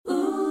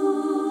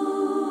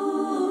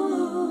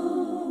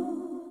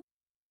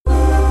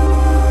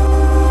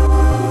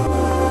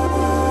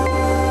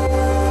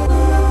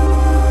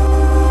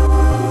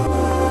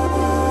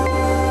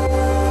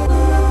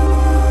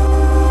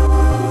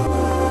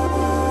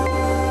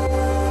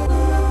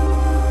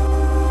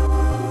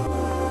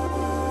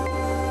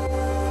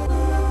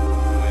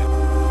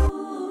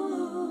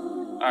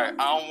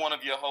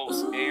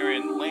host,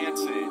 Aaron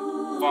Lanton.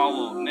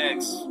 Follow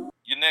next.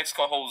 Your next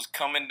co-host is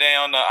coming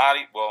down the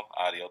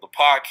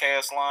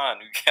podcast line.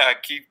 We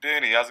got Keith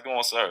Denny. How's it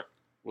going, sir?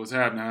 What's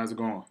happening? How's it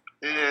going?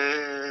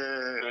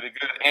 Pretty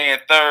good.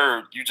 And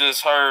third, you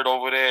just heard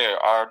over there,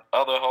 our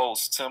other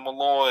host, Tim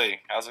Malloy.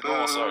 How's it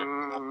going, sir?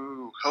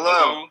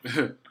 Hello.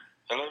 Hello.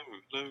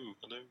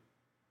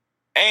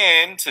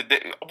 And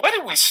today, where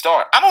did we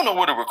start? I don't know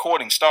where the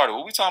recording started.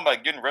 Were we talking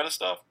about getting rid of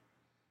stuff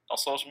on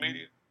social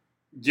media?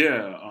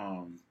 Yeah.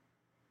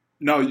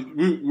 No,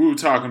 we were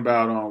talking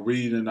about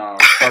reading our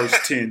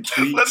first 10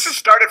 tweets. Let's just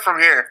start it from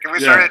here. Can we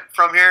start it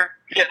from here?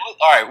 Yeah.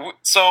 All right.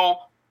 So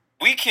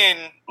we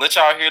can let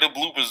y'all hear the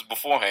bloopers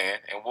beforehand,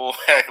 and we'll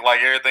act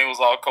like everything was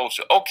all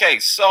kosher. Okay.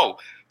 So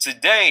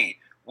today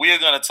we are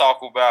going to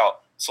talk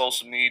about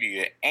social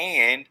media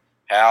and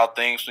how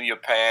things from your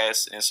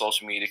past in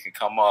social media can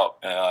come up.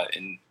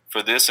 And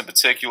for this in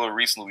particular,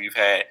 recently we've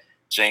had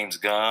James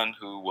Gunn,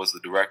 who was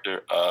the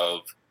director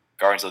of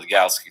Guardians of the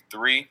Galaxy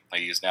 3.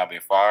 He is now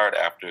being fired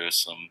after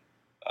some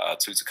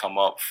tweets to come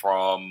up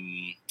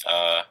from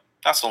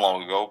not so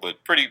long ago,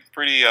 but pretty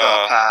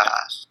the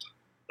past.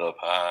 The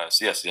past.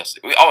 Yes.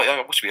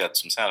 I wish we had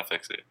some sound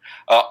effects there.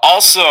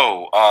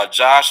 Also,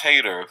 Josh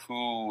Hader,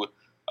 who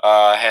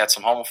had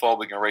some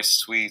homophobic and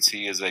racist tweets.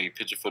 He is a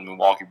pitcher for the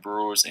Milwaukee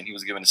Brewers, and he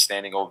was given a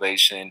standing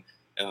ovation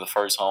in the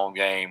first home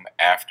game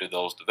after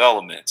those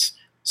developments.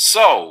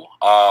 So,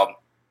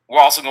 we're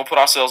also going to put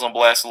ourselves on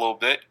blast a little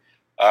bit.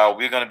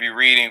 We're going to be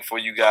reading for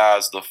you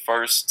guys the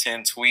first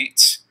 10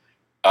 tweets.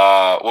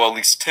 Well, at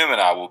least Tim and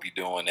I will be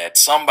doing that.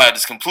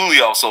 Somebody's completely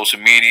off social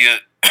media,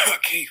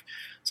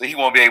 so he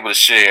won't be able to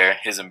share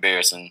his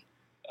embarrassing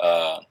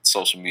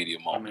social media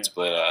moments.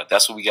 But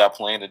that's what we got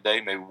planned today.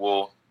 Maybe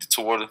we'll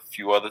detour a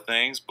few other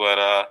things, but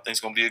I think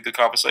it's going to be a good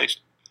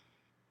conversation.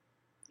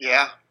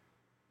 Yeah.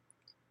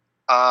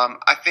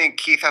 I think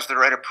Keith has the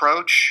right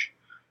approach.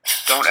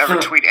 Don't ever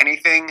tweet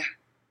anything.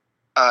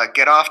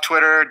 Get off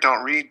Twitter.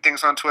 Don't read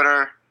things on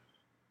Twitter.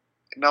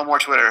 No more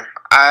Twitter.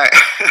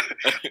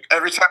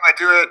 Every time I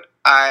do it,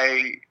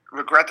 I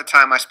regret the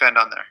time I spend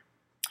on there.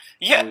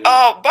 Yeah.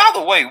 By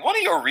the way, one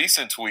of your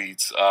recent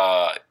tweets,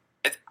 I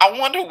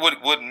wonder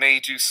what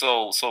made you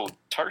so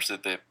terse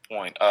at that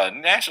point.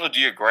 National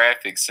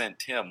Geographic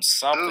sent him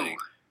something.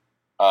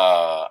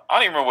 I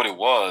don't even remember what it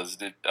was.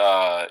 It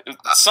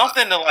was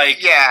something to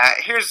like. Yeah.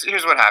 Here's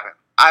what happened.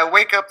 I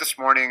wake up this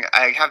morning.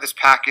 I have this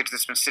package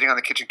that's been sitting on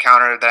the kitchen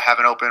counter that I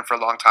haven't opened for a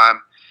long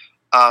time.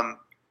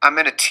 I'm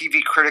in a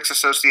TV Critics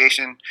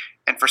Association,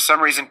 and for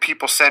some reason,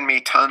 people send me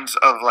tons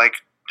of like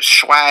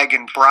swag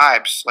and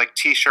bribes, like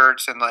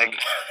T-shirts and like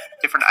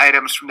different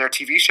items from their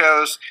TV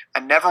shows.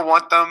 I never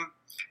want them,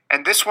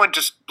 and this one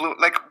just blew.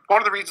 Like,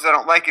 one of the reasons I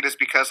don't like it is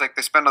because like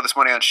they spend all this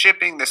money on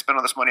shipping, they spend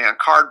all this money on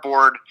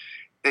cardboard.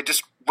 They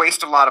just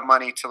waste a lot of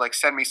money to like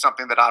send me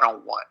something that I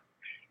don't want.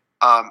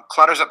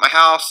 Clutters up my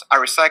house. I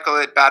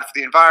recycle it. Bad for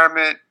the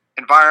environment.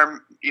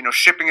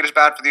 Shipping it is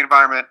bad for the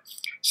environment.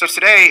 So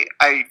today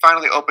I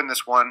finally opened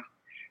this one,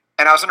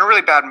 and I was in a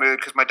really bad mood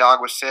because my dog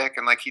was sick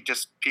and like he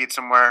just peed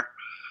somewhere.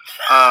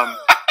 I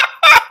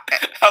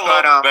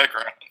love the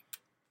background.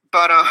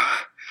 But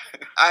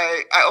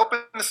I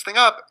opened this thing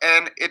up,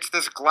 and it's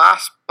this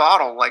glass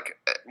bottle, like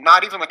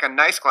not even like a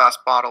nice glass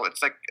bottle.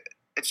 It's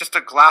just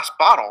a glass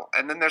bottle,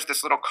 and then there's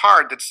this little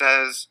card that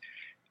says,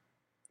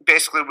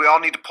 basically, we all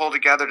need to pull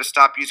together to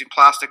stop using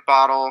plastic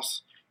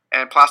bottles,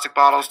 and plastic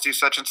bottles do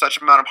such and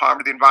such amount of harm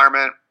to the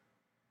environment.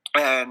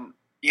 And,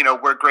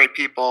 we're great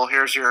people.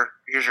 Here's your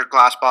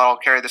glass bottle.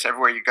 Carry this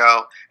everywhere you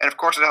go. And, of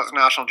course, it has a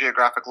National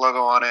Geographic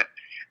logo on it.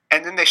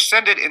 And then they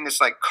send it in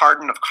this, like,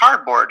 carton of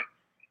cardboard.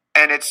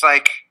 And it's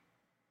like,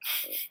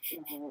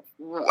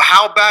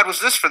 how bad was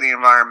this for the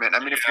environment? I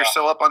mean, if you're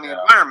so up on the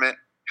environment,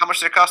 how much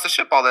did it cost to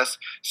ship all this?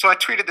 So I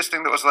tweeted this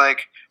thing that was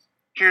like,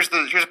 here's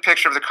a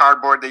picture of the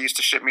cardboard. They used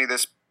to ship me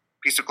this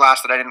piece of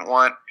glass that I didn't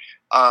want.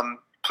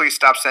 Please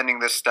stop sending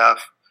this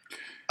stuff.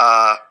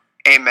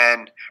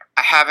 Amen.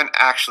 I haven't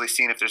actually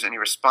seen if there's any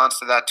response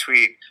to that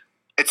tweet.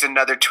 It's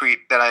another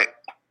tweet that I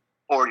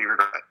already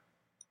regret.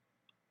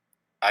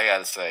 I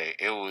gotta say,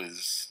 it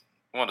was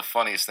one of the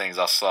funniest things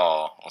I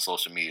saw on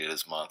social media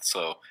this month.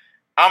 So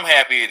I'm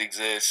happy it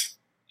exists.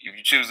 If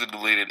you choose to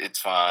delete it, it's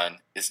fine.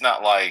 It's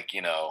not like,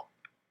 I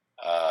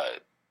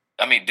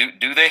mean,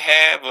 do they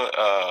have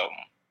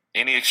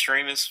any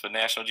extremists for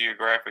National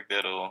Geographic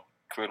that'll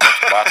create a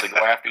bunch of bots that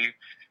go after you?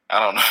 I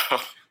don't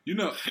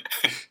know.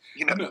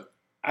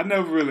 I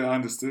never really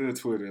understood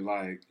Twitter,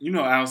 like,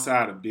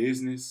 outside of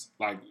business,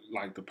 like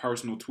the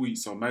personal tweets.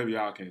 So maybe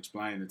y'all can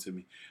explain it to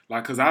me,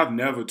 like, because I've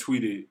never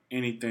tweeted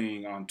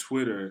anything on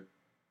Twitter.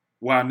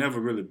 Well, I've never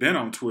really been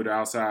on Twitter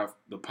outside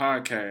the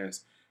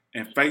podcast,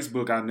 and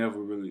Facebook. I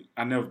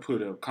never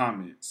put up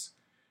comments,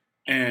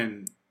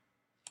 and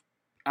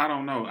I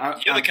don't know.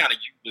 You're the kind of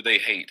user they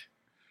hate.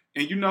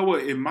 And you know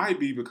what? It might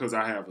be because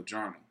I have a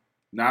journal.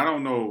 Now, I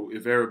don't know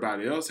if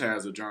everybody else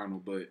has a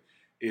journal, but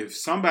if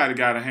somebody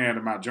got a hand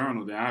in my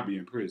journal, then I'd be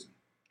in prison.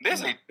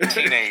 There's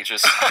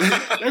teenagers.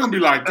 They're going to be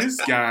like, this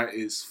guy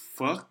is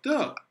fucked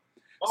up.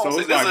 So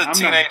it's there's like a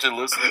teenager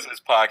listening to this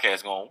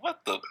podcast going,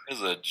 "What the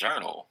is a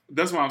journal?"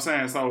 That's what I'm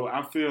saying. So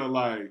I feel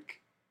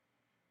like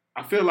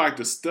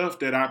the stuff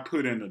that I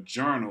put in a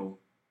journal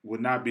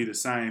would not be the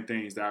same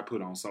things that I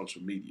put on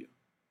social media.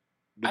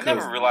 I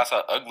never realized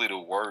how ugly the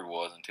word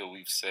was until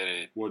we've said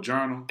it. Well,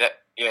 journal.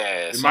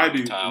 It might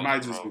be. It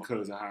might just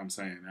because of how I'm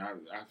saying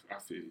it. I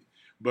feel it.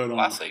 But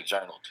I say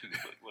journal too,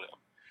 but whatever.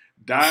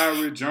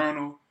 Diary,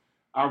 journal.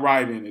 I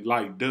write in it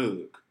like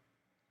Doug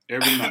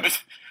every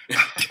night.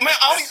 Man,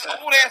 all these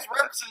old ass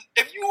references.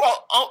 If you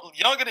are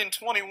younger than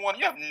 21,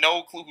 you have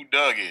no clue who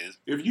Doug is.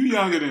 If you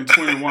younger than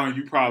 21,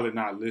 you probably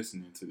not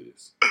listening to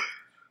this.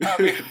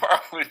 I mean,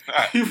 probably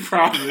not. You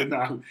probably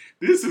not.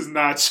 This is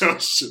not your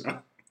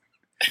show.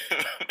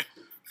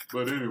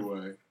 But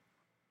anyway,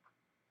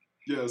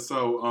 yeah.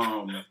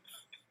 So,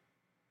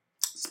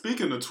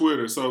 speaking of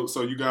Twitter, so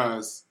you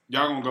guys,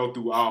 y'all gonna go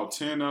through all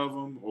 10 of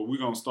them, or we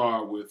gonna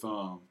start with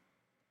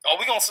Oh,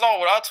 we gonna start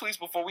with our tweets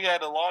before we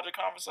had a larger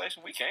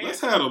conversation. We can't.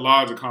 Let's have a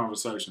larger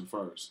conversation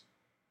first.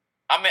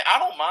 I mean, I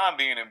don't mind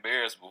being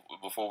embarrassed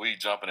before we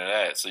jump into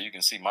that, so you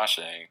can see my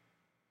shame.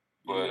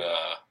 But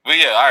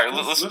yeah, all right.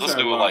 Let's do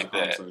it like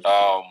that.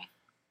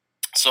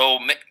 So,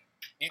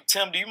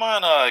 Tim, do you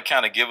mind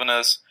kind of giving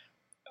us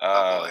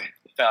the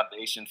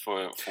foundation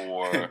for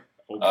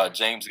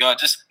James Gunn?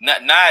 Just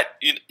not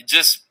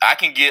just I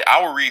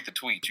will read the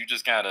tweet. You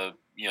just kind of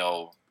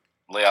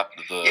lay out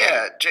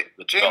the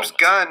James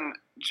Gunn.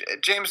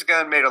 James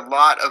Gunn made a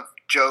lot of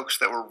jokes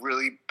that were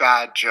really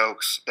bad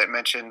jokes that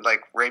mentioned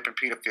like rape and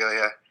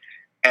pedophilia,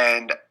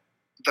 and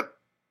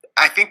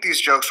I think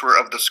these jokes were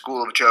of the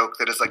school of joke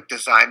that is like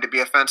designed to be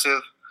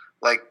offensive.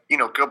 Like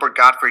Gilbert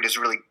Gottfried is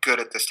really good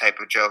at this type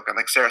of joke, and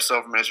like Sarah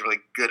Silverman is really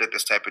good at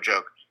this type of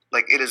joke.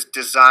 Like it is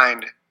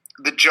designed.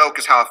 The joke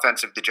is how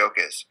offensive the joke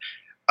is.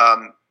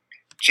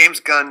 James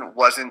Gunn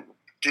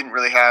didn't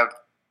really have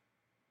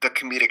the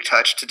comedic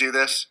touch to do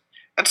this.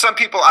 And some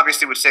people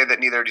obviously would say that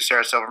neither do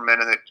Sarah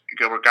Silverman and that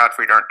Gilbert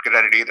Gottfried aren't good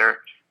at it either,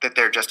 that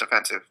they're just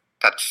offensive.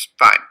 That's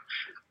fine.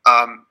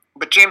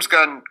 But James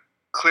Gunn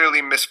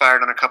clearly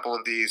misfired on a couple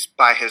of these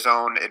by his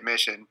own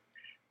admission.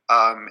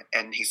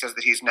 And he says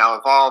that he's now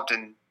evolved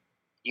and,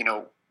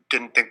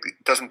 doesn't think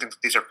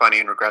that these are funny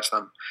and regrets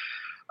them.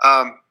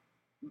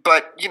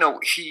 But,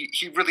 he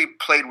really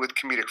played with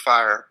comedic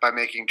fire by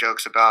making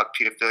jokes about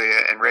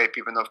pedophilia and rape,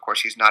 even though, of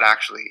course, he's not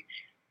actually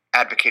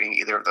advocating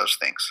either of those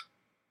things.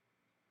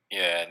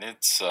 Yeah, and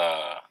it's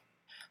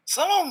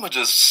some of them are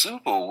just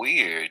super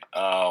weird.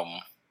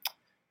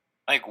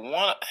 Like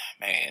one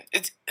man,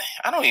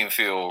 I don't even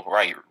feel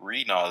right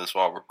reading all this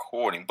while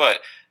recording.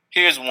 But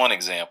here's one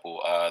example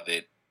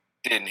that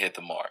didn't hit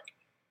the mark.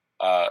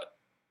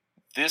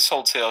 This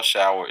hotel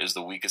shower is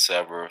the weakest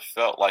ever.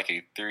 Felt like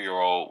a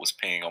 3-year-old was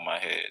peeing on my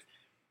head.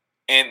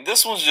 And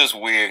this one's just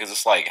weird because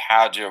it's like,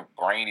 how'd your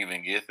brain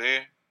even get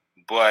there?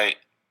 But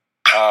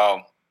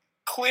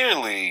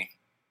clearly.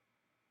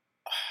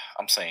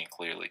 I'm saying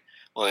clearly.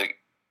 Like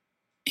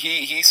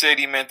he said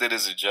he meant it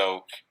as a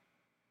joke.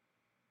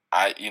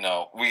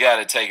 We got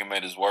to take him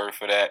at his word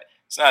for that.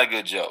 It's not a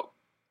good joke.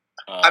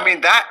 I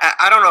mean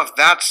I don't know if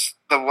that's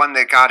the one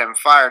that got him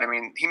fired. I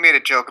mean, he made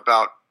a joke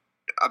about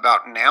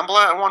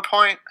NAMBLA at one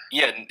point.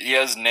 Yeah,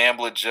 there's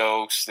NAMBLA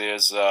jokes.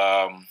 There's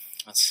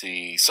let's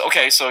see. So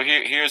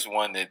here's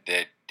one that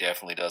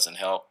definitely doesn't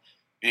help.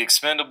 The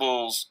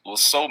Expendables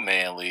was so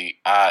manly.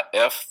 I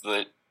F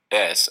the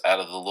S out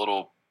of the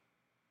little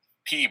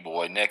P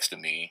boy next to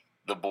me.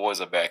 The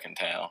boys are back in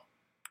town.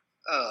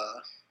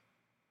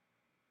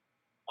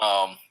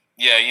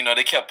 Yeah,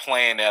 they kept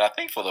playing that. I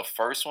think for the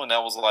first one,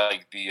 that was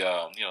like the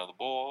the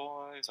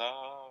boys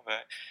are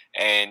back,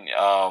 and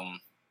I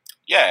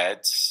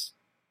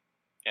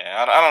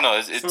don't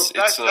know.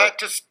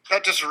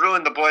 That just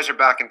ruined the boys are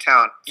back in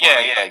town. Yeah,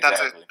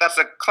 exactly. That's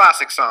a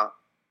classic song.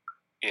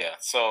 Yeah,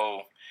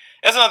 so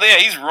that's another thing.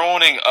 He's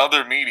ruining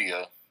other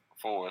media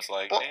for us.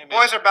 Like,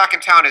 boys are back in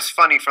town is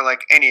funny for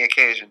like any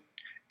occasion.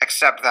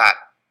 Except that.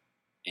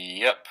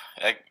 Yep.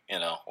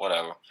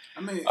 Whatever. I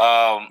mean,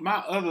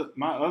 my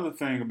other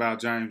thing about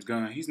James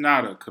Gunn, he's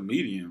not a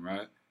comedian,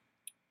 right?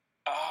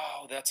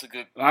 Oh, that's a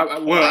good.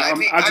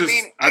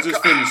 I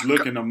just finished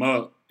looking him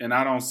up, and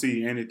I don't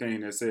see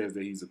anything that says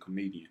that he's a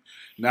comedian.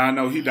 Now I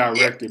know he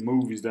directed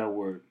movies that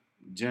were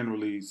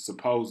generally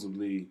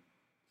supposedly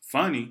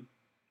funny,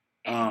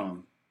 but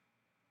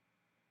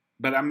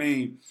I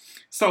mean,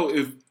 so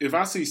if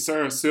I see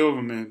Sarah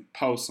Silverman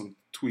post some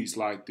tweets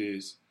like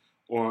this,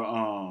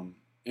 or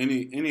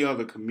any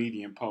other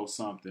comedian post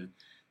something,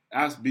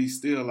 I'd be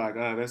still like,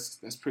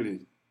 that's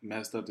pretty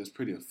messed up. That's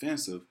pretty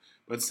offensive.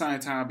 But at the same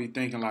time, I'd be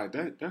thinking like,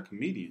 they're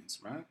comedians,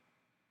 right?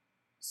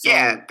 So,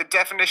 yeah, the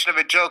definition of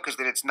a joke is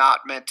that it's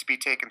not meant to be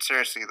taken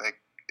seriously. Like,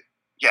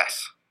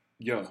 yes.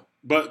 Yeah,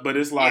 but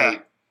it's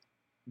like,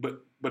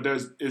 but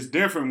it's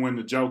different when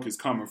the joke is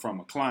coming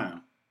from a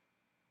clown.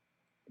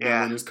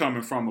 Yeah. When it's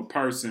coming from a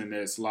person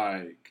that's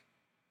like,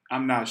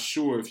 I'm not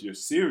sure if you're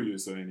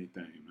serious or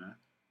anything, man.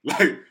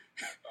 Like,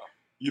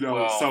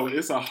 so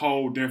it's a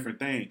whole different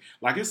thing.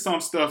 Like, it's some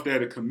stuff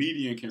that a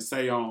comedian can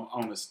say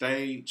on a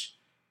stage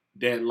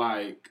that,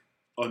 like,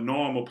 a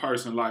normal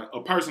person, like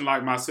a person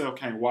like myself,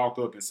 can't walk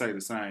up and say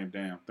the same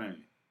damn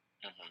thing.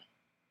 Mm-hmm.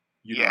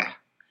 You yeah,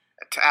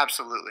 know?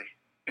 Absolutely.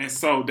 And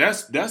so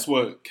that's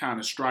what kind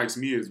of strikes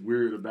me as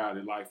weird about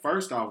it. Like,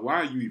 first off,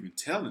 why are you even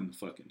telling the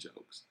fucking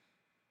jokes?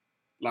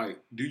 Like,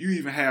 do you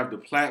even have the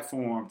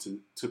platform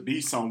to be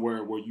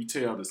somewhere where you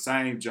tell the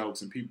same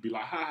jokes and people be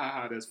like, ha ha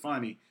ha, that's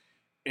funny,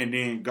 and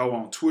then go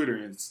on Twitter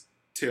and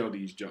tell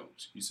these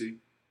jokes? You see?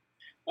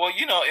 Well,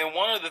 and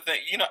one of the things,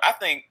 I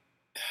think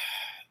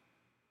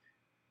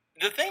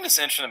the thing that's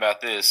interesting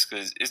about this,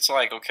 because it's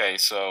like, okay,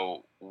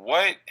 so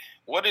what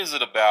is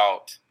it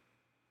about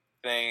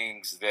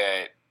things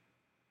that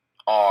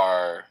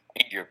are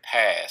in your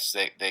past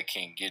that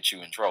can get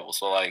you in trouble?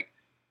 So, like,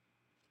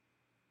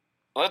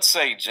 let's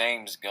say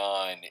James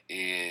Gunn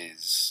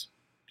is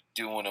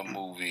doing a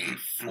movie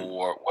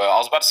for, well, I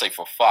was about to say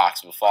for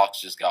Fox, but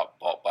Fox just got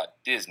bought by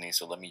Disney,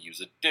 so let me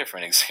use a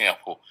different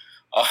example.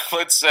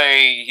 Let's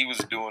say he was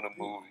doing a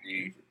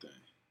movie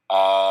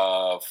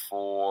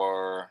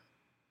for,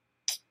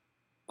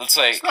 let's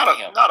say... It's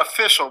not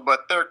official,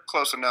 but they're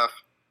close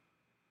enough.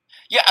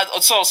 Yeah,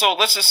 so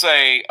let's just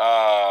say...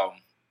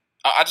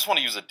 I just want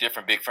to use a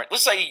different big franchise.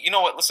 Let's say, you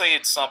know what? Let's say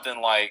it's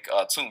something like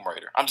Tomb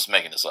Raider. I'm just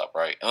making this up,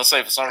 right? And let's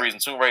say for some reason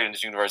Tomb Raider in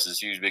this universe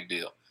is a huge big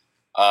deal.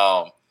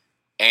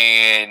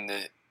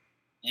 And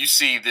you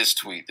see this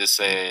tweet that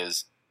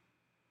says,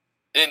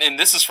 and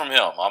this is from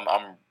him.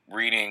 I'm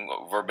reading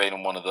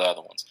verbatim one of the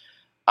other ones.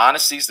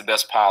 Honesty is the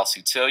best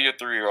policy. Tell your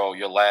 3-year-old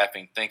you're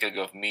laughing, thinking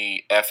of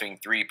me effing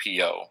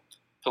 3PO.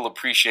 He'll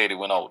appreciate it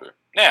when older.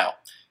 Now,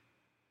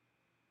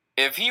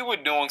 if he were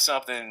doing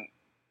something,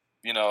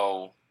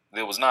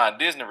 that was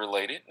non-Disney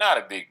related, not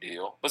a big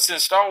deal. But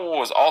since Star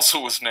Wars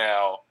also is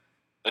now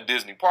a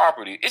Disney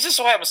property, it just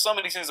so happens some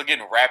of these things are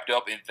getting wrapped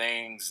up in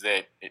things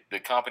that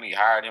the company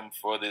hired him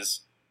for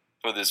this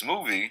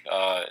movie.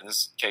 In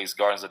this case,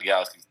 Guardians of the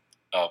Galaxy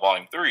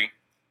Volume 3.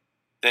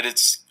 That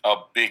it's a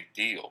big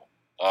deal,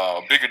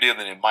 a bigger deal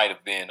than it might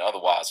have been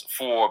otherwise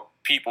for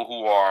people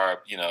who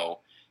are,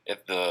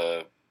 at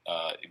the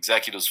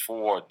executives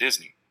for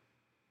Disney.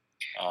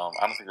 I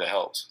don't think that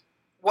helps.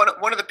 One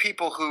of the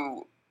people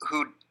who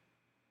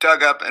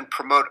dug up and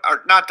promote,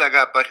 or not dug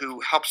up, but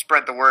who helped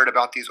spread the word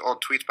about these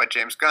old tweets by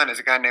James Gunn is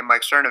a guy named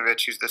Mike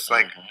Cernovich, who's this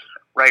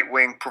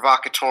right-wing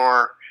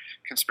provocateur,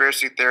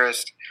 conspiracy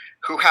theorist,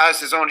 who has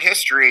his own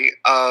history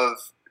of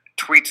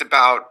tweets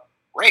about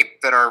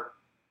rape that are,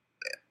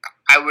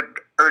 I would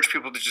urge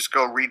people to just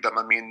go read them.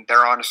 I mean,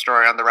 they're on a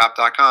story on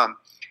TheWrap.com.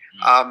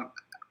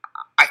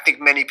 I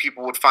think many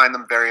people would find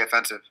them very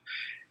offensive.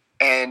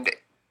 And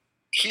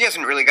he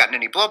hasn't really gotten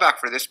any blowback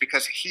for this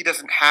because he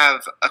doesn't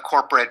have a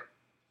corporate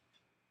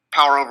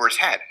power over his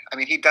head. I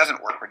mean, he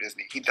doesn't work for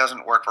Disney. He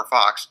doesn't work for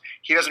Fox.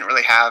 He doesn't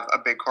really have a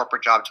big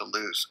corporate job to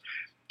lose.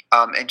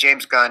 And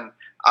James Gunn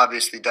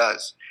obviously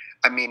does.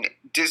 I mean,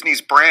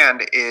 Disney's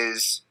brand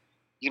is,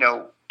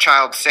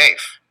 child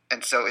safe.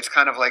 And so it's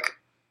kind of like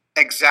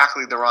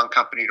exactly the wrong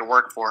company to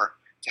work for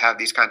to have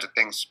these kinds of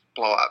things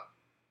blow up.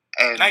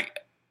 And I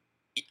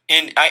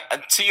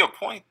to your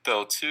point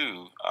though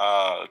too,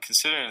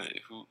 considering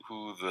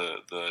who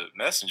the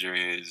messenger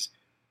is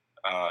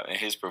and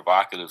his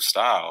provocative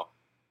style,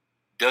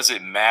 does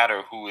it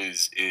matter who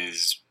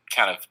is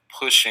kind of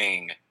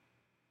pushing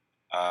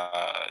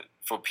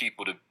for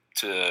people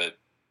to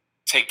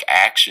take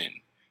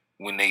action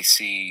when they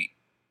see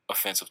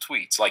offensive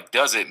tweets? Like,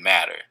 does it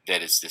matter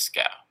that it's this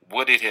guy?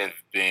 Would it have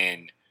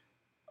been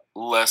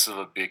less of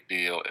a big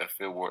deal if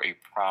it were a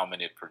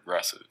prominent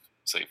progressive,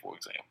 say, for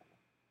example?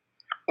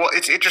 Well,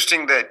 it's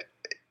interesting that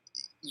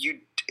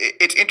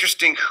it's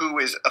interesting who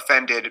is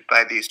offended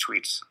by these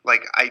tweets.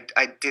 Like,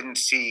 I didn't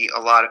see a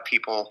lot of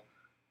people,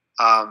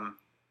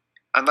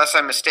 unless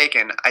I'm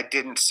mistaken, I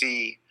didn't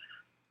see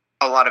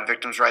a lot of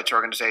victims' rights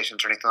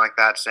organizations or anything like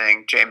that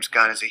saying James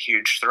Gunn is a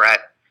huge threat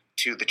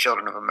to the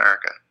children of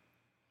America.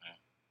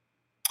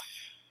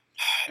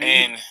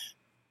 And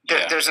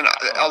there's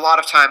a lot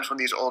of times when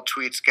these old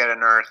tweets get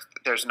unearthed,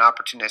 there's an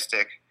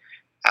opportunistic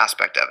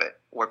aspect of it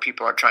where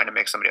people are trying to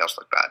make somebody else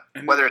look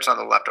bad, whether it's on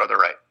the left or the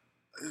right.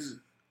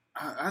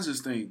 I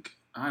just think,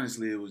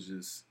 honestly,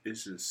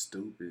 it's just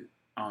stupid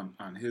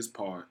on his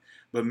part.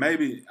 But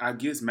maybe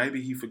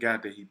he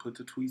forgot that he put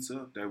the tweets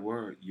up that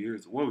were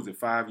years. What was it,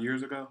 5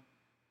 years ago?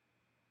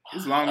 It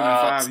was longer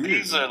than 5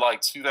 years. These are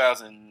like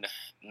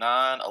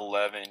 2009,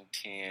 11,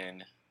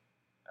 10,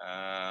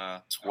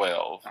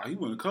 12. He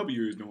went a couple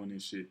years doing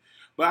this shit.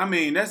 But I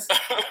mean,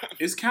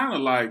 it's kind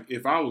of like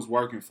if I was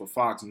working for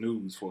Fox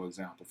News, for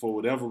example, for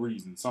whatever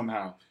reason,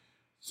 somehow,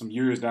 some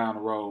years down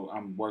the road,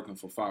 I'm working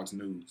for Fox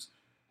News.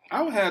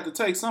 I would have to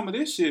take some of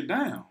this shit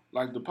down,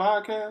 like the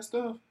podcast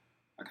stuff.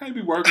 I can't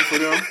be working for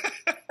them,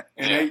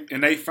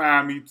 and they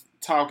find me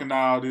talking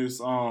all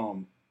this.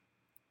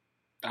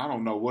 I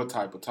don't know what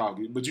type of talk,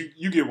 but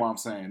you get what I'm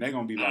saying. They're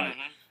gonna be like,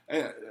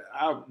 hey,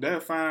 they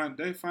find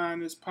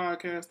this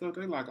podcast stuff.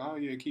 They're like, oh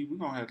yeah, Keith, we're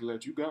gonna have to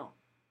let you go.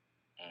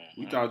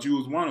 We thought you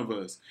was one of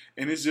us,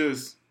 and it's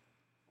just,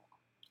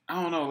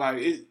 I don't know, like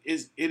it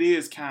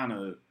is kind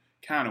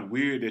of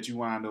weird that you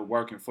wind up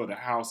working for the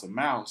House of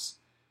Mouse,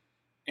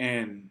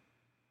 and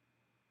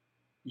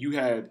you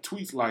had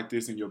tweets like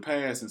this in your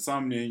past, and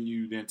some in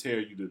you then tell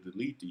you to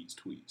delete these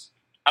tweets.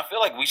 I feel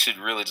like we should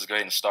really just go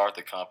ahead and start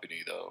the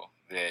company though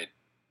that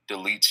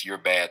deletes your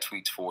bad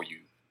tweets for you.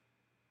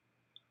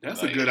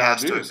 That's Like, a good It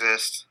has idea. to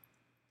exist.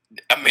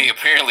 I mean,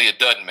 apparently it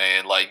doesn't,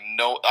 man. Like,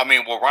 no, I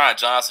mean, well, Ryan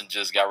Johnson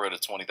just got rid of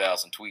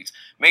 20,000 tweets.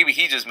 Maybe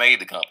he just made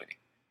the company.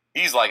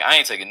 He's like, I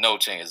ain't taking no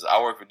chances. I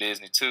work for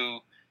Disney too.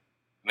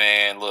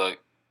 Man, look,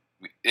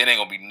 it ain't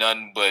gonna be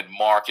nothing but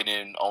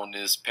marketing on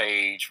this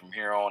page from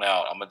here on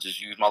out. I'm gonna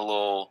just use my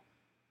little,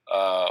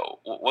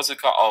 what's it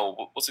called?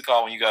 Oh, what's it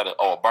called when you got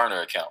a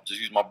burner account?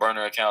 Just use my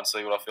burner account to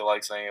say what I feel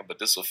like saying. But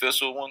this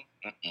official one,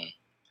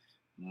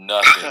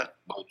 nothing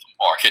but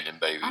marketing,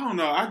 baby. I don't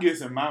know. I guess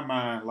in my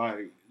mind,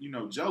 like,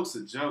 jokes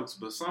are jokes,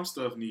 but some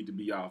stuff need to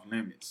be off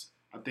limits.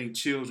 I think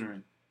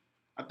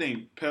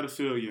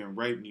pedophilia and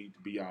rape need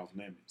to be off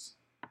limits.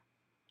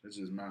 That's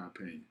just my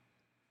opinion.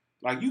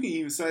 Like, you can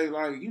even say,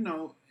 like,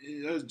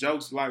 there's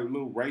jokes like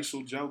little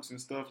racial jokes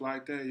and stuff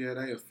like that. Yeah,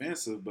 they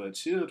offensive, but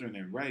children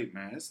and rape,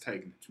 man, it's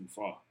taking it too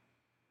far.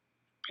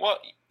 Well,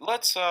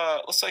 let's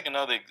take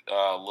another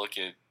look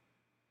at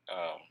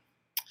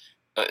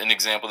an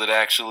example that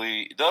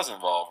actually does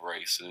involve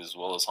race as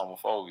well as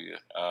homophobia.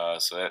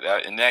 So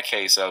in that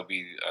case, that would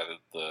be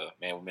the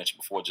man we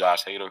mentioned before,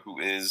 Josh Hader, who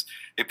is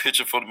a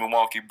pitcher for the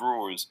Milwaukee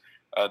Brewers.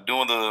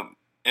 During the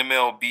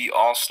MLB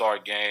All-Star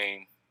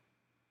game,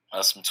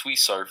 some tweets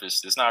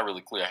surfaced. It's not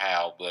really clear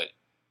how, but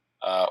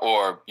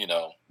or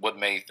what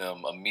made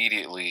them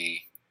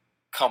immediately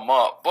come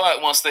up.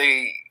 But once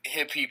they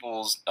hit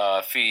people's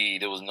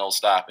feed, there was no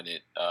stopping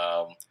it.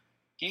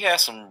 He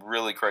has some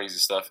really crazy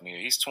stuff in here.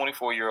 He's a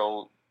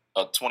 24-year-old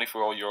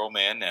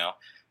man now.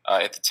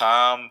 At the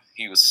time,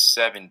 he was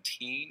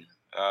 17.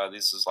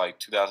 This is like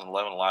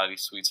 2011. A lot of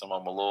these tweets, some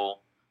of them a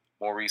little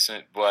more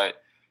recent,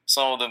 but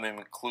some of them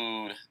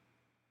include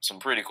some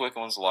pretty quick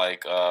ones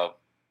like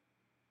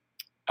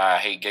I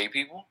hate gay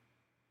people.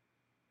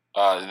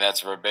 And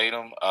that's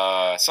verbatim.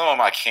 Some of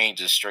them I can't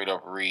just straight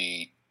up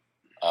read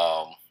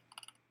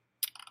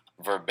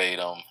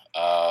verbatim.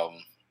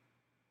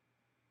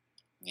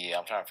 Yeah,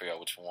 I'm trying to figure out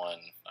which one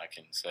I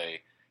can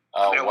say.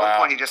 At one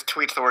point, he just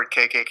tweets the word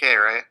KKK,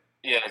 right?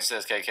 Yeah, it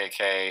says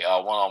KKK.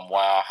 One on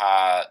Wow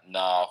High.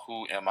 Nah,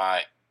 who am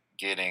I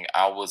getting?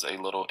 I was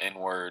a little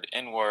N-word.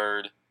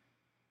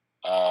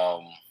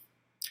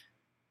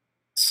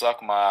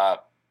 Suck my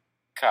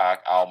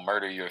cock. I'll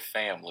murder your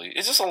family.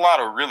 It's just a lot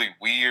of really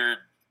weird,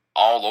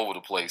 all over the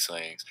place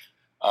things.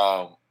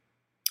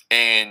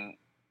 And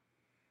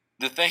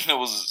the thing that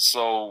was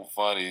so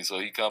funny, so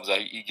he comes out,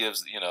 he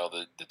gives,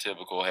 the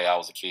typical, hey, I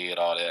was a kid,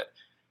 all that.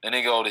 Then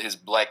they go to his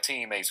black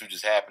teammates who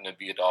just happen to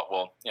be adult.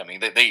 Well, I mean,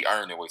 they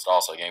earned their way to the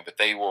All-Star game, but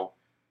they were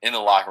in the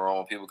locker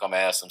room. People come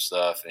ask them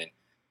stuff. And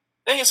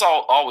I think it's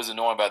always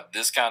annoying about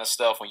this kind of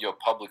stuff when you're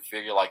a public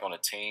figure, like on a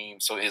team.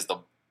 So is the,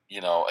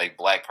 a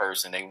black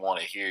person, they want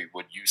to hear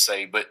what you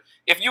say. But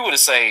if you were to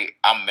say,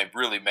 I'm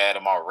really mad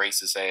at my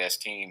racist-ass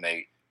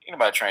teammate, ain't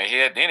nobody trying to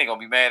hear it, then they're going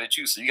to be mad at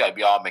you. So you got to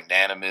be all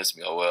magnanimous.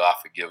 Well, I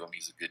forgive him.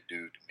 He's a good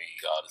dude to me,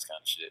 all this kind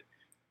of shit.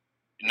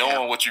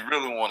 Knowing what you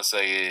really want to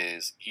say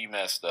is he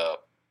messed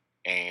up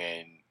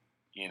and,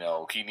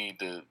 he need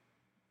to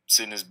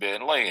sit in his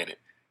bed and lay in it.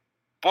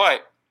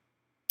 But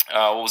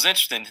what was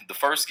interesting, the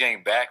first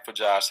game back for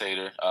Josh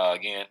Hader,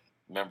 again,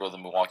 member of the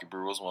Milwaukee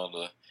Brewers,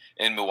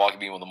 in Milwaukee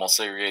being one of the most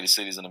segregated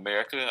cities in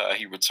America,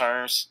 he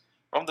returns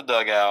from the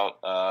dugout,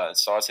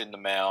 starts hitting the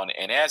mound,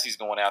 and as he's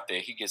going out there,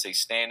 he gets a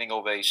standing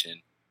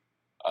ovation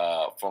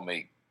from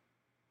a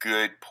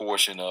good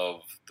portion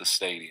of the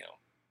stadium.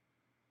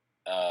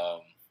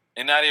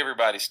 And not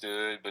everybody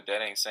stood, but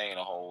that ain't saying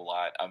a whole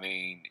lot. I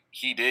mean,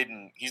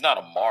 he's not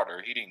a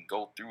martyr. He didn't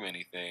go through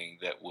anything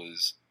that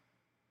was,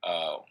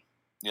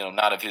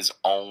 not of his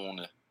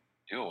own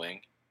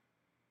doing.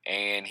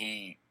 And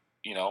he,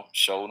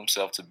 showed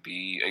himself to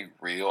be a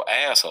real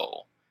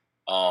asshole.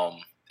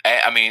 And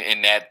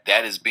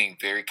that is being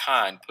very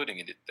kind, putting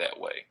it that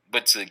way.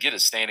 But to get a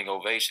standing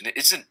ovation,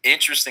 it's an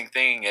interesting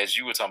thing, as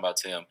you were talking about,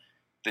 Tim,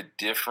 the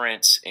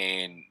difference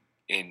in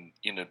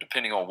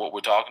depending on what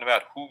we're talking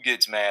about, who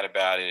gets mad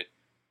about it,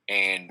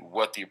 and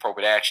what the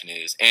appropriate action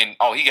is. And,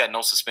 he got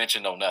no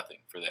suspension, no nothing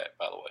for that,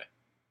 by the way.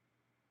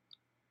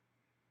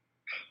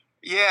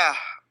 Yeah.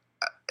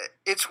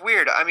 It's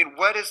weird. I mean,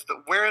 where is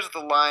the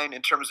line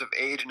in terms of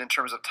age and in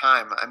terms of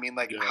time? I mean,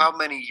 how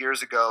many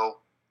years ago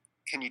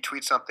can you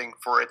tweet something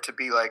for it to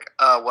be like,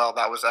 well,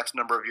 that was X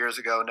number of years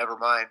ago, never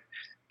mind?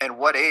 And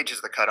what age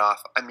is the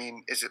cutoff? I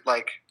mean, is it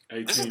like...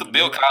 This is the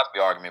Bill Cosby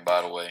argument,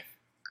 by the way.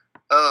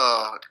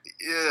 Oh,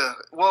 yeah.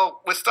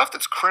 Well, with stuff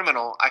that's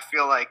criminal, I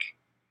feel like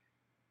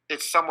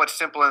it's somewhat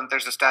simple and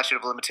there's a statute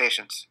of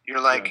limitations. You're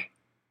like,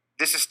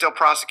 this is still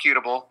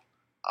prosecutable.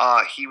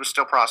 He was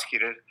still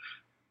prosecuted.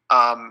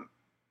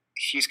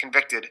 He's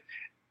convicted.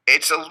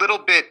 It's a little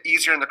bit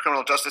easier in the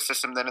criminal justice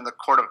system than in the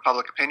court of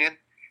public opinion.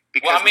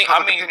 Because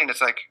public opinion,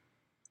 it's like...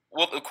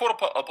 Well, the court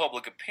of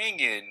public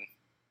opinion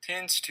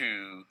tends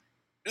to...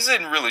 This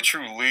isn't really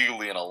true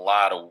legally in a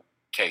lot of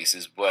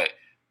cases, but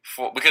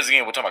because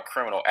again we're talking about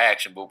criminal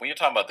action, but when you're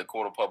talking about the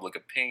court of public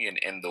opinion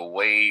and the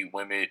way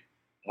women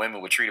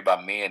were treated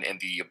by men and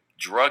the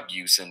drug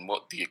use and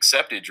what the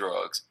accepted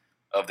drugs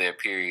of their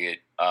period,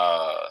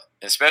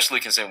 especially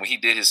considering when he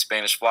did his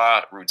Spanish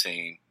Fly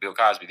routine, Bill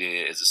Cosby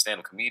did as a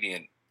stand-up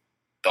comedian,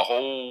 the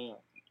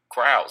whole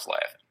crowd's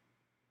laughing.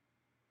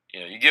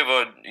 You give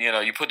her,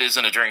 you put this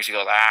in a drink, she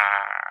goes,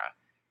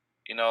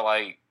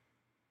 like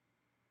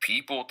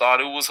people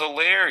thought it was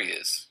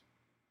hilarious.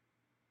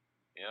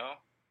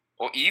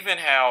 Or even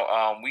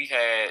how we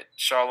had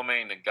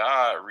Charlemagne the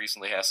God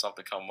recently had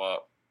something come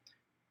up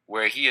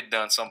where he had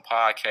done some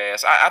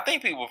podcast. I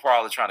think people were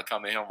probably trying to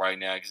come at him right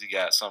now because he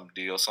got some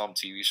deal, some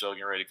TV show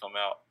getting ready to come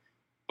out.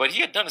 But he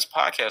had done this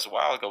podcast a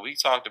while ago. He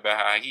talked about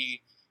how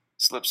he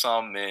slipped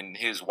some in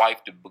his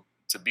wife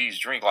to be's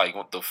drink, like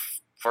the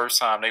first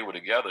time they were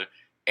together,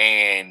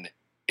 and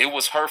it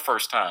was her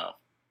first time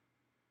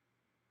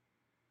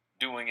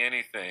doing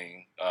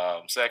anything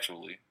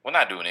sexually. Well,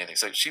 not doing anything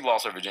sexually. She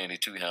lost her virginity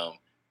to him.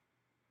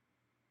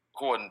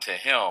 According to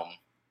him,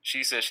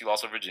 she said she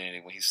lost her virginity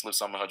when he slipped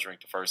some in her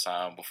drink the first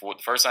time. Before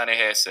the first time they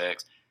had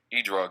sex,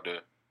 he drugged her.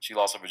 She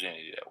lost her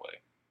virginity that way.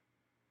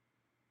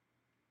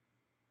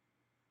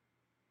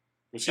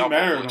 But she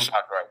married him.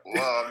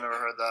 Whoa, I've never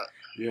heard that.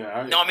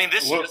 Yeah.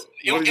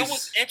 It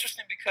was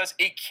interesting because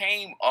it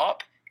came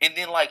up and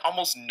then like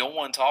almost no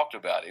one talked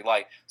about it.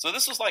 Like, so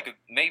this was like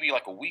maybe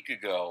like a week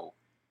ago.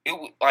 It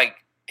was like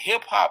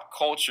hip hop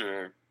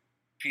culture.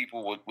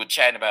 People were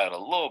chatting about it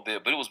a little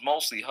bit, but it was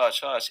mostly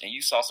hush hush. And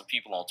you saw some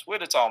people on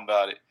Twitter talking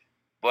about it,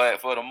 but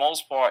for the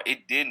most part,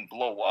 it didn't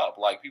blow up.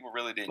 Like people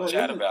really didn't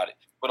chat about it.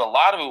 But a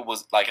lot of it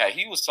was like how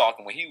he was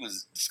talking when he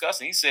was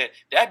discussing. He said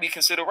that'd be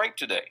considered rape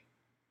today.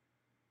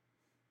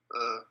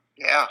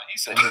 Yeah. He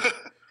said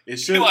it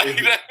should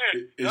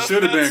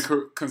have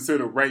been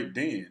considered rape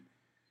then.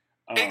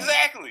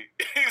 Exactly.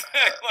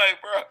 Like,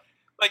 bro,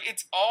 like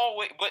it's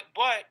always, but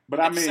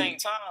at the same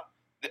time.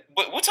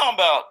 But we're talking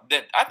about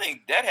that. I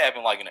think that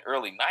happened like in the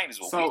early 90s.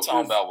 But we're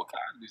talking about what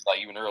Cosby's like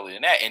even earlier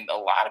than that. And a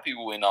lot of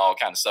people in all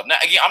kind of stuff. Now,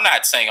 again, I'm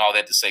not saying all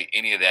that to say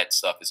any of that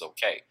stuff is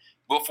okay.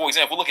 But for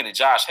example, looking at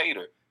Josh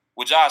Hader,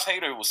 what Josh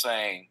Hader was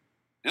saying,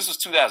 this was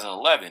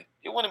 2011.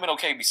 It wouldn't have been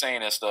okay to be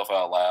saying that stuff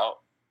out loud.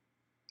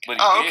 But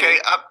he did. Okay.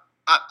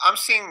 I'm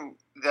seeing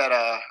that.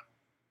 I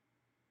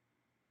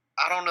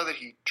don't know that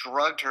he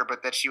drugged her,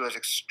 but that she was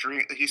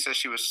extreme. He says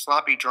she was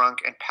sloppy drunk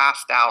and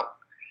passed out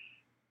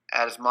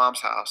at his mom's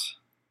house.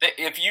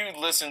 If you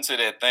listen to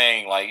that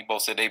thing, like you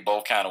both said, they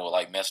both kind of were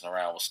like messing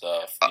around with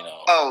stuff,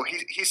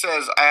 He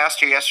says, I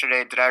asked her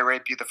yesterday, did I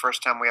rape you the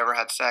first time we ever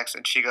had sex?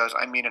 And she goes,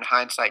 I mean, in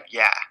hindsight,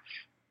 yeah.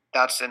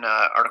 That's an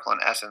article in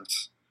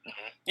Essence.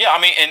 Mm-hmm. Yeah, I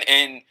mean,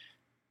 and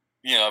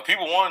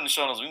people wanted to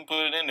show us, we can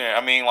put it in there.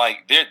 I mean,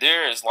 like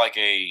there is like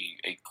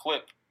a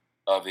clip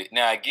of it.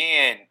 Now,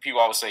 again, people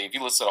always say if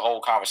you listen to the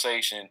whole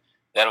conversation,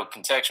 that'll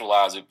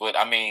contextualize it. But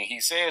I mean, he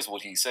says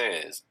what he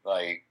says.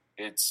 Like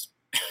it's.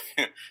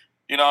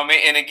 You know what I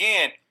mean? And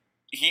again,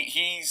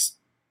 he's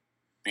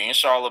being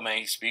Charlemagne,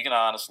 he's speaking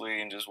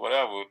honestly and just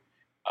whatever,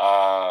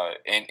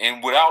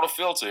 and without a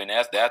filter, and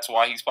that's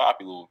why he's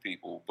popular with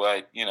people.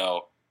 But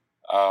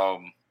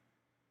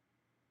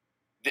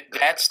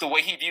that's the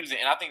way he views it,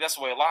 and I think that's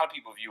the way a lot of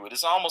people view it.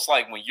 It's almost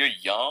like when you're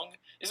young,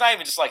 it's not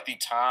even just like the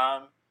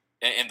time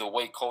and the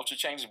way culture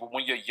changes, but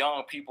when you're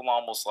young, people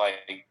almost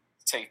like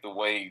take the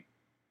way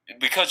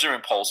because you're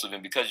impulsive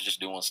and because you're just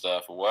doing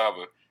stuff or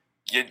whatever.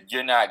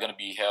 You're not going to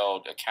be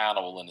held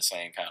accountable in the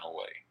same kind of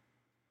way.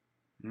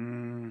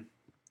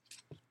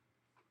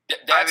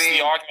 That's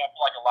the argument I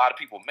feel like a lot of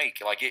people make.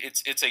 Like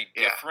it's a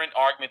different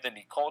argument than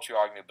the culture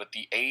argument, but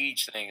the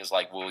age thing is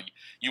like, well,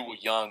 you were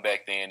young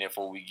back then,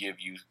 therefore we give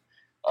you,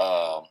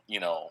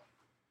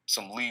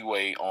 some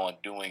leeway on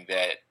doing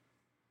that,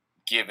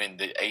 given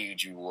the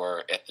age you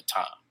were at the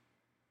time.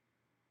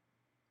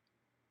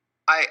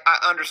 I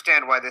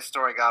understand why this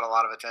story got a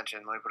lot of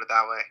attention. Let me put it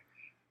that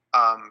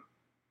way.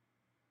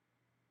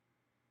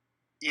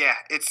 Yeah,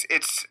 it's.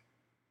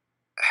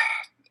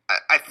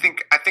 I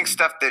think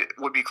stuff that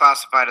would be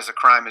classified as a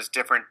crime is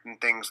different than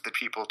things that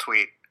people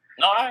tweet.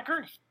 No, I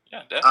agree.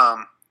 Yeah,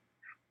 definitely.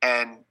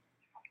 And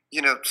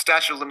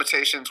statute of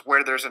limitations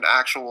where there's an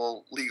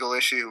actual legal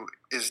issue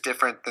is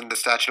different than the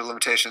statute of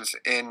limitations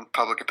in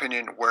public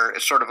opinion, where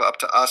it's sort of up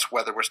to us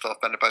whether we're still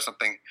offended by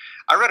something.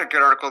 I read a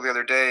good article the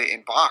other day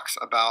in Vox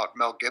about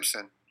Mel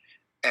Gibson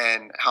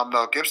and how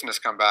Mel Gibson has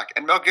come back.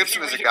 And Mel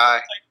Gibson is a guy.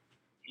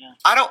 Yeah.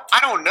 I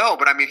don't know,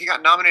 but I mean, he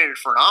got nominated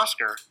for an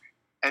Oscar,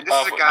 and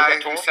this is a guy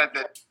who said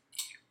that.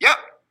 Yep.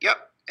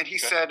 And he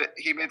said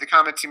he made the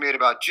comments he made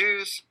about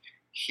Jews.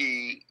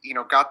 He,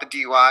 got the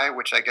DUI,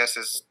 which I guess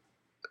is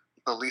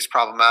the least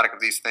problematic of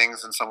these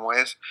things in some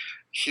ways.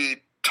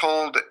 He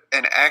told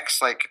an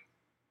ex like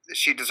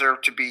she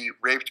deserved to be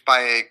raped by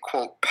a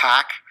quote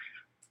pack.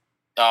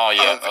 Oh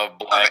yeah, of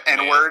black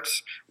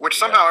N-words, which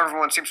somehow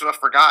everyone seems to have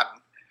forgotten.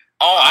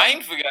 Oh, I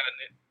ain't forgotten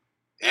it.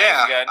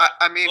 Yeah,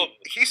 I mean,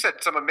 he said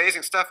some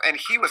amazing stuff, and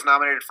he was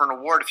nominated for an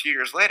award a few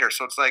years later.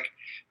 So it's like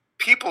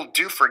people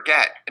do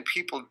forget, and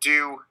people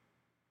do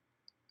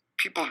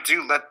people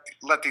do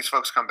let these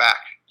folks come back.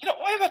 You know,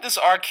 what about this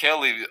R.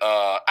 Kelly?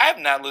 I have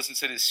not listened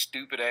to this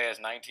stupid ass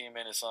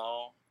 19-minute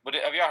song. But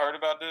have y'all heard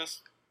about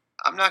this?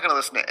 I'm not gonna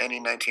listen to any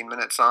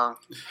 19-minute song.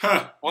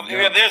 Well,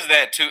 yeah, there's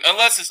that too.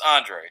 Unless it's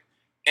Andre.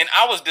 And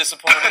I was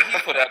disappointed when he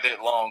put out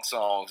that long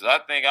songs. I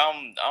think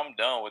I'm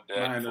done with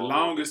that. Man, the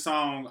longest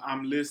song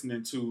I'm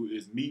listening to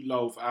is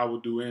Meatloaf. I Will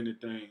Do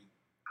Anything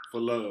for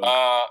Love,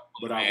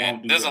 but I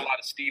won't do There's that. a lot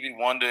of Stevie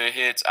Wonder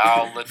hits.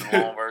 I'll let the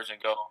long version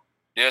go.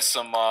 There's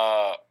some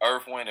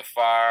Earth, Wind, and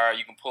Fire.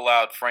 You can pull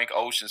out Frank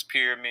Ocean's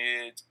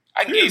Pyramids.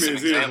 I can give you some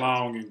Pyramids is examples.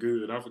 long and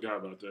good. I forgot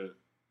about that.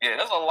 Yeah,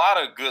 there's a lot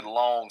of good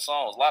long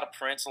songs. A lot of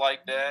Prince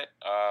like that.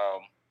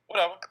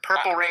 Whatever.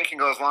 Purple Rain can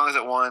go as long as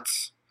it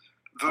wants.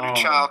 Voodoo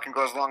Child can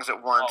go as long as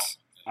it wants.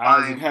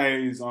 Isaac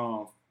Hayes,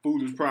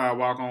 Foolish Pride,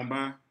 Walk On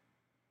By.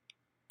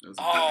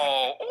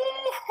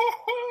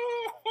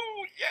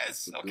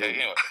 Yes. Okay.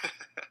 Anyway,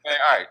 man,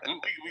 all right. We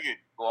could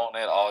go on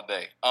that all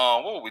day.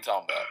 What were we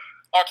talking about?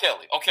 R.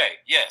 Kelly. Okay.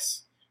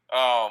 Yes.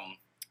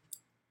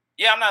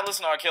 Yeah, I'm not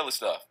listening to R. Kelly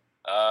stuff.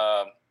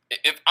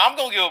 If I'm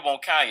gonna give up on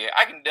Kanye,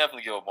 I can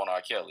definitely give up on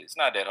R. Kelly. It's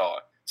not that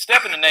hard.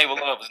 Step in the Name of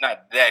Love is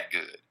not that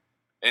good,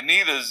 and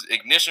neither is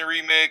Ignition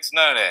Remix.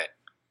 None of that.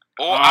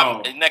 Or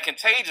and that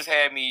Contagious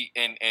had me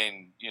in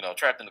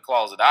trapped in the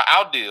closet.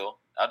 I'll deal.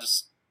 I'll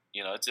just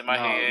it's in my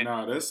head.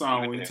 No, that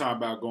song when you talk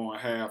about going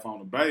half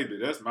on a baby,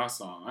 that's my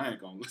song. I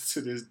ain't gonna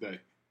listen to this day.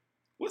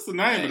 What's the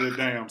name of the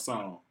damn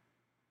song?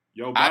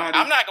 Your Body.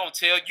 I'm not gonna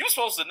tell you. You're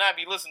supposed to not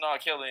be listening to R.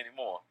 Kelly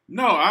anymore.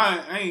 No, I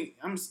ain't.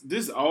 I'm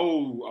this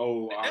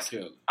old R.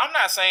 Kelly. I'm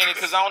not saying it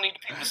because I don't need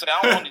people to say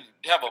I don't want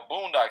to have a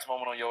Boondocks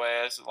moment on your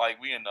ass like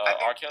we in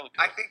R. Kelly.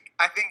 I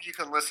think you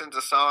can listen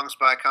to songs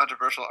by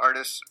controversial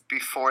artists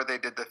before they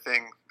did the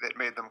thing that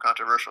made them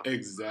controversial.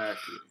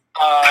 Exactly.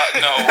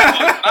 No.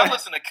 When I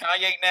listen to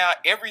Kanye now,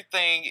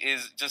 everything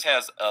just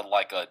has a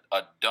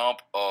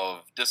dump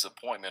of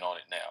disappointment on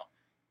it now.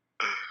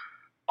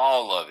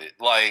 All of it,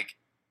 like.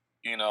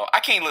 I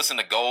can't listen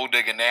to Gold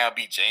Digger now,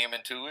 be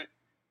jamming to it.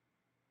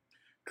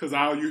 Because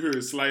all you hear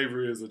is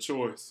slavery is a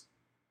choice.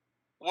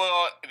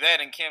 Well,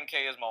 that and Kim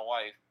K is my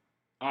wife.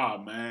 Oh,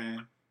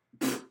 man.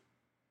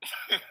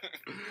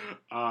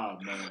 Oh,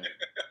 man.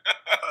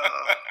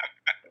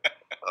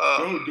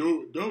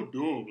 Don't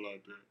do him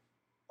like that.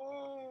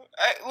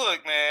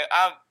 Look, man,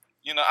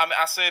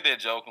 I said that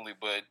jokingly,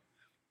 but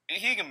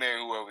he can marry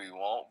whoever he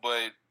wants.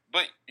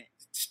 But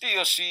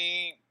still,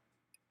 she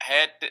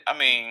had to,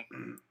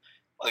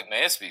 look,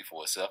 man, it speaks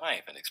for itself. I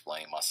ain't finna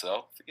explain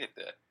myself. Forget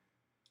that.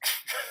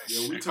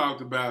 Yeah, we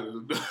talked about it.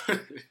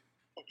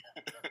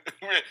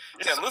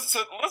 Yeah,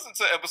 listen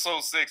to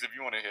episode 6 if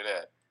you want to hear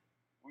that.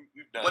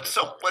 We've done what's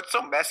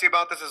so messy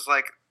about this is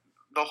like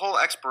the whole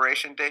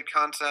expiration date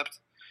concept.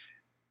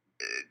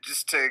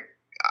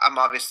 I'm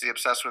obviously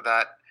obsessed with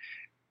that.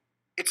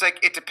 It's like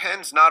it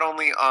depends not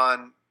only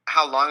on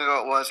how long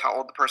ago it was, how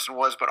old the person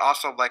was, but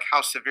also like how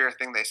severe a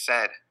thing they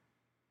said.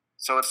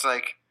 So it's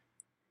like.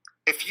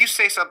 If you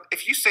say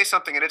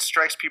something and it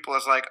strikes people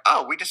as like,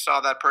 oh, we just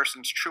saw that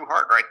person's true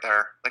heart right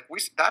there. Like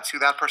that's who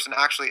that person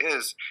actually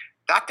is.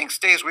 That thing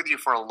stays with you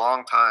for a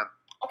long time.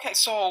 Okay,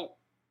 so all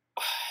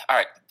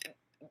right,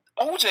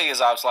 OJ is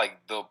obviously like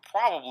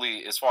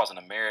probably as far as an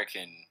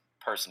American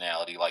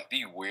personality, like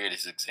the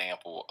weirdest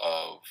example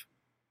of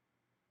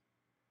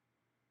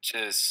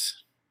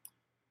just.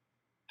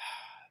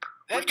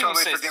 We've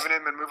totally forgiven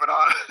him and moving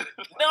on.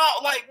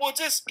 No,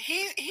 just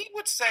he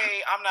would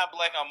say, "I'm not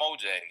black, I'm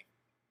OJ."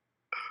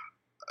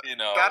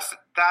 That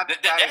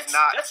is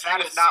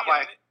not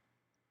why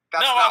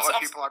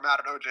people are mad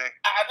at OJ.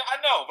 I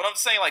know, but I'm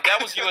saying like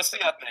that was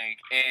USC, I think,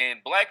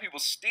 and black people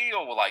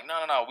still were like,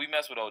 no, we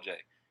mess with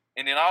OJ,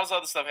 and then all this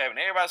other stuff happened.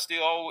 Everybody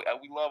still,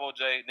 we love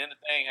OJ. And then the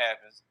thing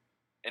happens,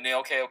 and then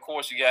okay, of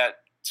course you got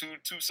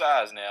two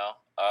sides now,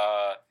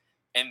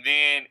 and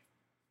then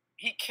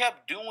he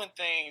kept doing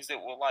things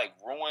that will like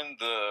ruin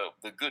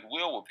the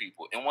goodwill with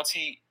people, and once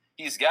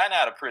he's gotten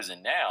out of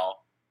prison now.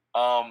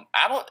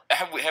 I don't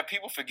have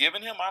people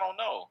forgiven him. I don't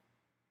know.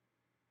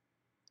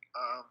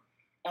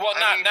 Well,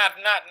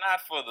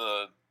 not for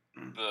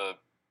the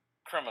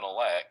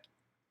criminal act.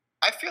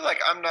 I feel like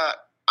I'm not.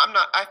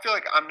 I feel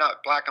like I'm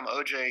not black. I'm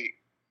OJ.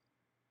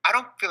 I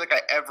don't feel like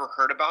I ever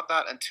heard about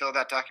that until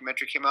that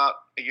documentary came out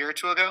a year or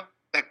two ago.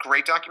 That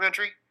great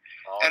documentary.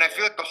 I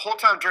feel like the whole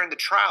time during the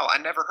trial, I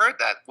never heard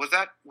that. Was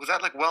that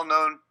like well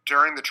known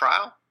during the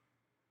trial?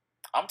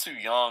 I'm too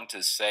young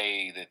to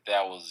say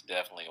that was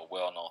definitely a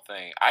well-known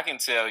thing. I can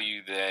tell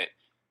you that,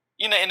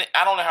 and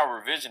I don't know how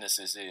revisionist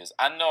this is.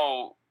 I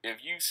know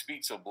if you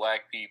speak to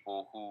black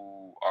people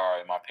who are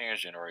in my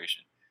parents'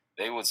 generation,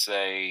 they would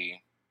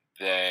say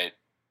that,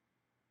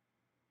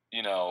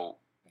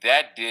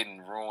 that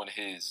didn't ruin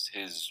his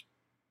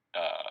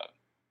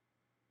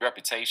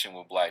reputation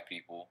with black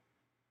people.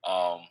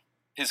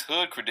 His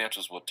hood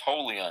credentials were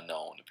totally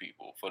unknown to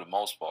people for the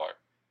most part.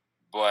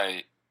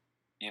 But,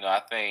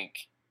 I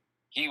think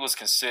he was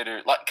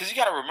considered because you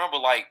got to remember,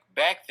 like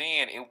back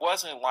then, it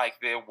wasn't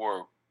like the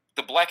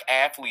black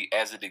athlete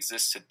as it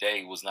exists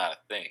today was not a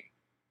thing.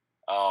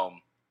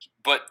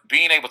 but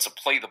being able to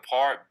play the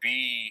part,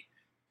 be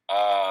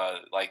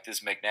like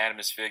this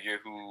magnanimous figure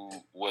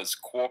who was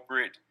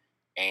corporate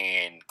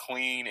and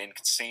clean and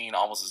seen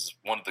almost as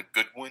one of the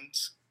good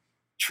ones,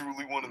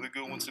 truly one of the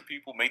good ones to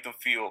people, made them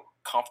feel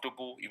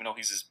comfortable, even though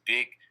he's this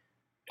big,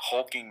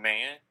 hulking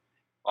man.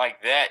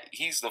 Like that,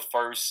 he's the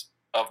first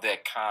of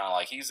that kind.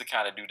 Like he's the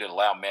kind of dude that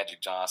allowed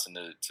Magic Johnson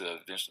to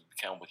eventually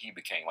become what he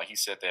became. Like he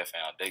set that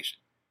foundation.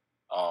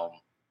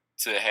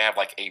 To have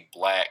like a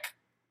black,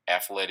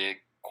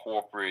 athletic,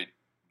 corporate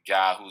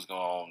guy who's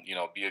going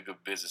to, be a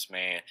good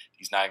businessman.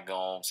 He's not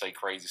going to say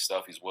crazy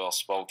stuff. He's well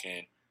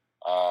spoken.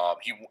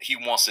 He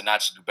wants to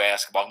not just do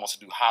basketball. He wants to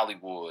do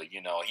Hollywood.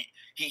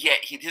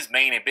 His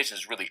main ambition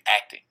is really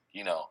acting.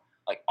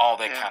 Like all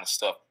that kind of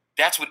stuff.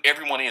 That's what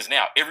everyone is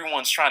now.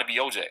 Everyone's trying to be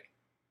OJ.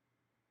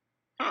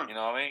 You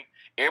know what I mean?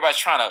 Everybody's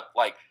trying to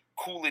like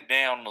cool it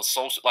down on the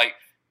social. Like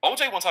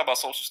OJ won't talk about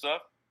social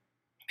stuff.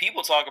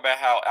 People talk about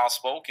how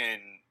outspoken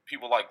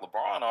people like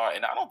LeBron are,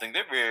 and I don't think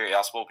they're very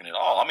outspoken at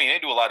all. I mean, they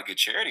do a lot of good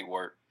charity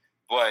work,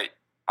 but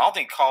I don't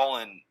think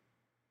calling,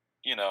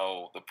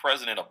 the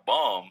president a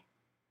bum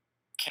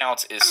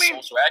counts as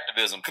social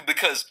activism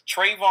because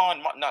Tamir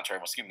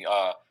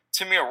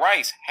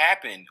Rice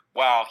happened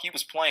while he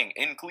was playing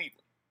in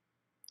Cleveland.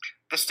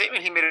 The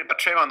statement he made about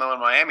Trayvon, though, in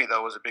Miami,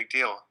 though, was a big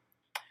deal.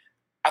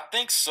 I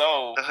think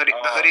so. The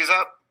hoodie's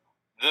up?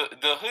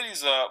 The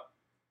hoodie's up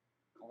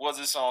was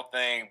its own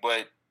thing,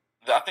 but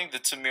I think the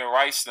Tamir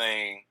Rice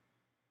thing,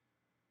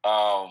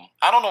 I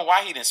don't know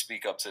why he didn't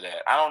speak up to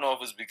that. I don't know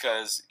if it's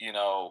because, he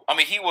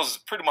was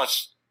pretty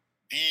much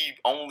the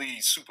only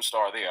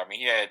superstar there. I mean,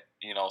 he had,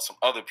 some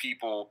other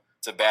people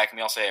to back him.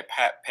 He also had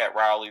Pat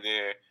Riley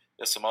there.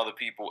 There's some other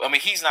people. I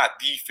mean, he's not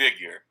the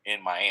figure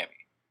in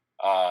Miami.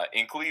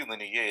 In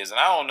Cleveland, he is. And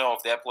I don't know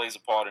if that plays a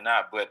part or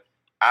not, but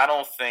I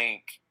don't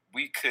think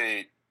we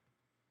could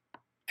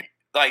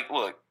 –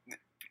 look,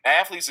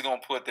 athletes are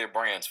going to put their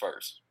brands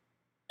first.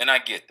 And I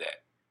get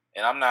that.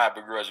 And I'm not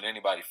begrudging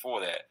anybody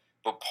for that.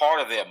 But part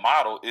of that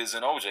model is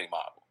an OJ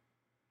model.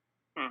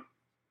 You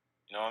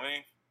know what I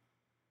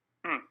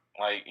mean?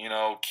 Like,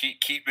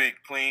 keep it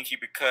clean,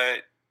 keep it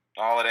cut,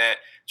 all of that.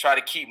 Try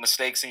to keep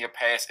mistakes in your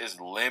past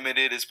as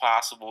limited as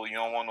possible. You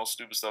don't want no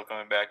stupid stuff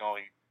coming back on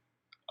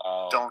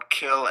you. Don't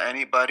kill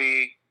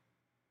anybody.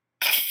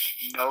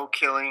 No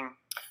killing.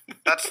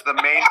 That's the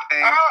main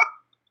thing.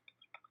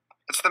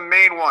 It's the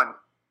main one.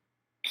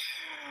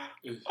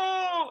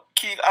 Oh,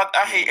 Keith,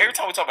 I hate every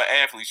time we talk about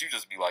athletes, you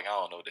just be like, I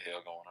don't know what the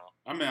hell going on.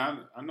 I mean,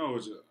 I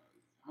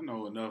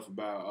know enough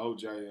about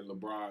OJ and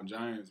LeBron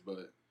James,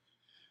 but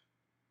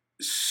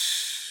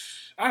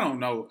I don't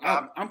know.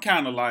 I'm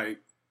kind of like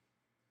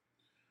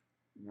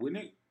when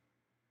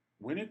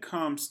it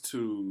comes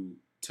to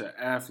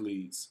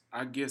athletes,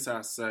 I guess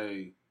I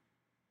say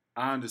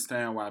I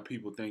understand why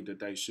people think that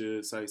they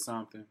should say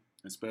something,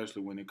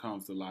 especially when it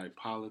comes to like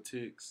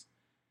politics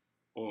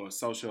or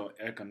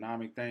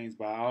socio-economic things,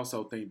 but I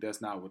also think that's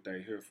not what they're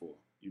here for,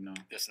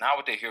 That's not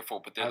what they're here for,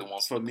 but they're the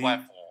ones for the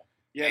platform.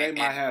 Yeah, they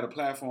might have a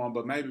platform,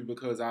 but maybe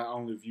because I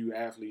only view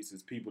athletes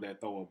as people that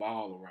throw a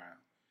ball around.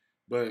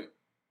 But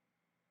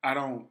I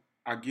don't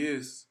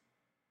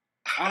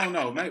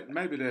know.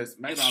 Maybe it's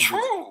I'm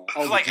true.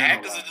 It's like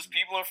actors are just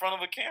people in front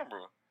of a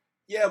camera.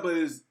 Yeah, but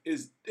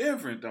it's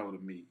different though to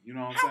me. You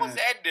know what I'm saying? How is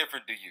that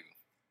different to you?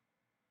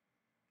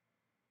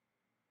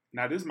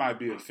 Now this might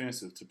be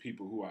offensive to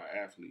people who are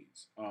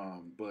athletes,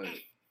 but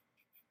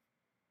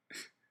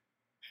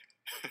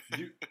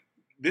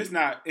it's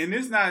not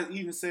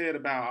even said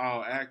about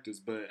all actors.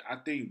 But I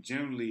think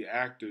generally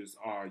actors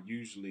are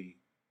usually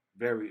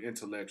very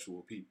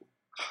intellectual people,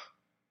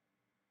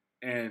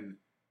 and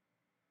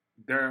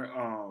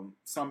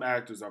some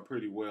actors are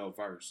pretty well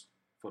versed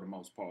for the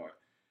most part.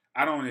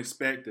 I don't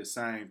expect the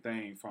same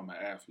thing from an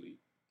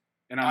athlete,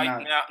 and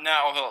I'm not.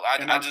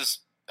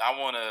 I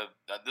want to.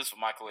 This is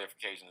my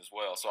clarification as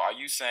well. So, are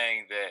you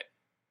saying that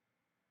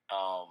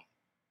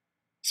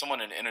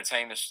someone in the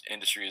entertainment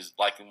industry is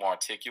likely more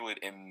articulate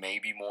and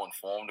maybe more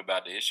informed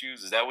about the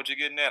issues? Is that what you're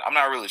getting at? I'm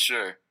not really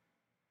sure.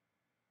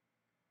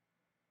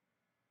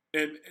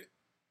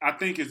 I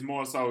think it's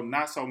more so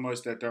not so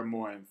much that they're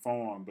more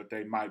informed, but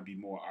they might be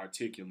more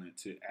articulate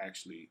to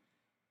actually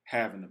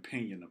have an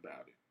opinion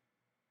about it.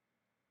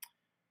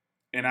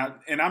 And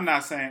I'm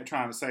not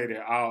trying to say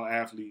that all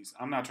athletes.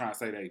 I'm not trying to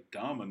say they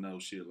dumb or no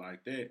shit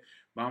like that.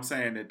 But I'm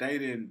saying that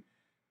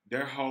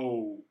their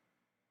whole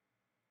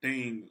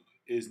thing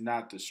is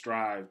not to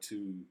strive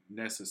to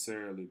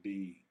necessarily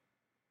be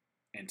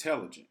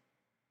intelligent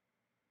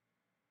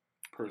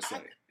per se.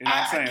 And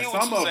I'm saying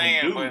some of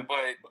them do,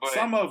 but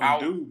some of them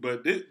do.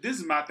 But this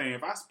is my thing.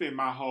 If I spend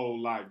my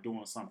whole life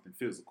doing something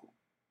physical,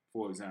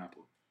 for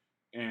example,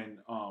 and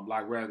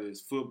like whether it's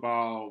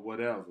football,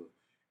 whatever,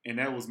 and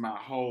that was my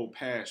whole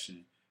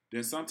passion,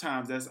 then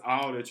sometimes that's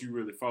all that you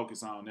really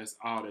focus on. That's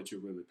all that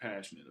you're really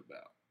passionate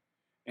about.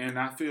 And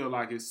I feel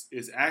like it's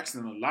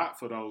asking a lot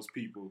for those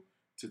people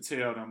to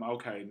tell them,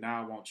 okay,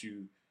 now I want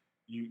you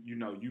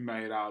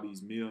made all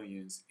these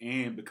millions,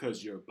 and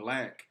because you're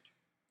black,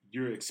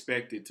 you're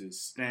expected to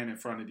stand in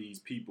front of these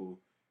people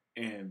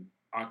and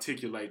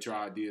articulate your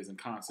ideas and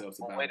concepts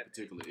about a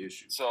particular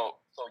issue. So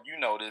you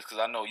know this because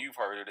I know you've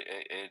heard it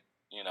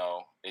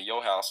at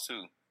your house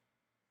too.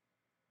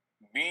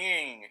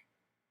 Being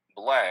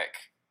black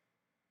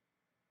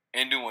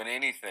and doing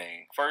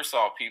anything, first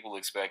off, people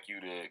expect you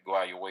to go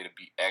out your way to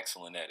be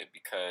excellent at it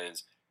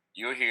because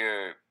you'll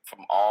hear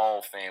from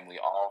all family,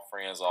 all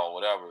friends, all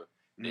whatever,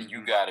 that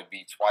you got to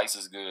be twice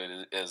as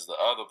good as the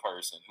other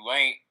person who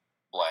ain't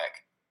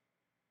black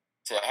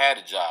to have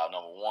a job,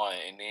 number one.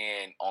 And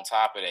then on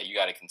top of that, you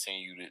got to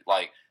continue to,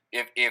 like,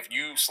 if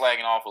you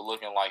slacking off or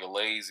looking like a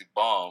lazy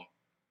bum,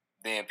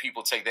 then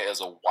people take that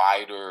as a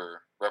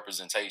wider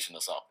representation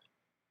of something.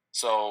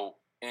 So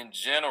in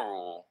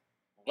general,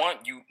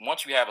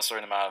 once you have a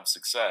certain amount of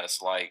success,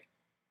 like,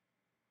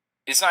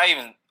 it's not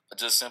even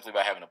just simply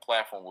by having a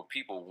platform where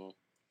people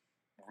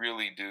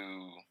really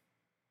do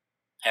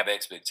have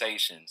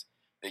expectations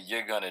that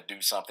you're going to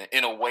do something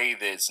in a way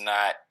that's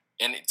not,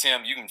 and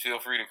Tim, you can feel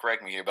free to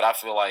correct me here, but I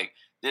feel like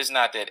there's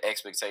not that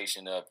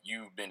expectation of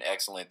you've been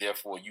excellent,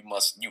 therefore you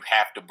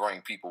have to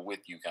bring people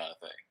with you kind of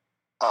thing.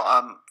 Oh,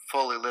 I'm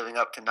fully living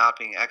up to not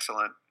being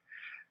excellent.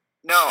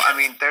 No, I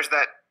mean, there's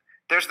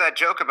that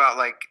joke about,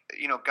 like,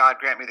 God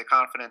grant me the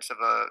confidence of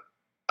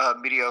a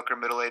mediocre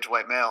middle-aged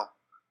white male.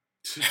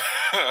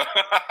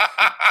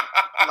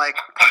 like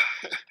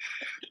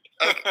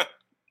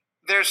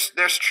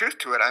there's truth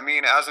to it. I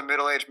mean, as a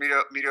middle-aged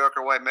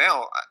mediocre white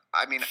male,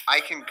 I mean,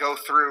 I can go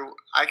through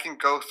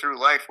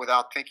life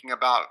without thinking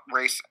about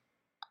race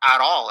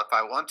at all if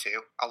I want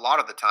to. A lot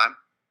of the time,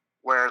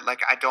 where,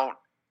 like, I don't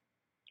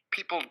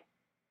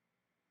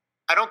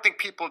think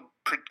people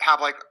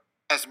have, like,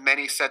 as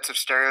many sets of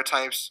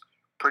stereotypes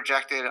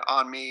projected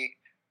on me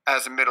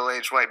as a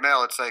middle-aged white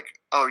male. It's like,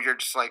 oh, you're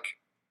just, like,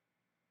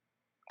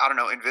 I don't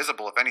know,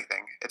 invisible, if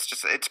anything.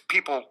 It's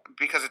people,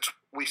 because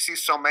we see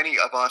so many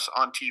of us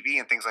on TV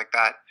and things like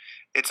that.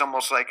 It's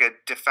almost like a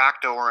de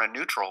facto or a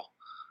neutral.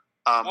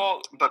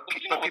 But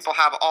people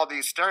have all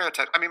these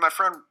stereotypes. I mean,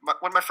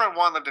 when my friend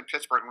Juan lived in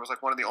Pittsburgh and was,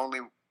 like, one of the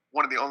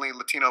only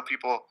Latino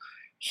people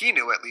he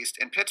knew, at least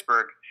in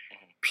Pittsburgh,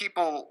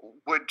 people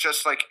would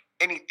just, like,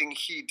 anything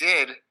he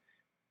did.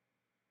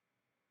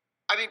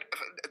 I mean,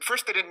 at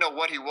first they didn't know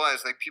what he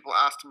was. Like, people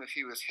asked him if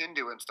he was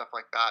Hindu and stuff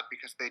like that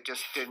because they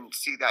just didn't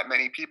see that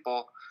many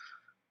people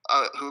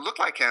who looked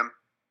like him.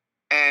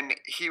 And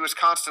he was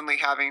constantly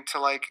having to,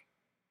 like,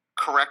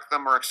 correct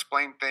them or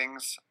explain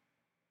things.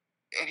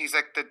 And he's,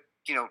 like, the,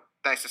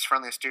 nicest,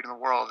 friendliest dude in the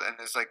world and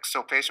is, like,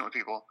 so patient with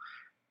people.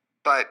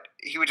 But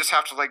he would just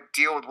have to, like,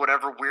 deal with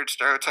whatever weird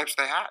stereotypes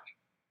they had.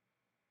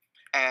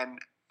 And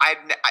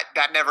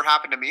that never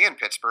happened to me in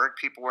Pittsburgh.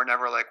 People were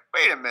never like,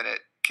 wait a minute.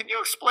 Can you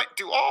explain?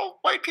 Do all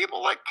white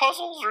people like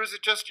puzzles, or is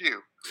it just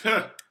you?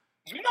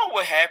 You know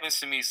what happens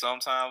to me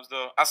sometimes,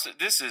 though?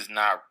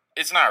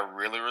 It's not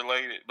really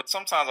related, but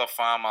sometimes I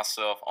find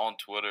myself on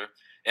Twitter,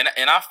 and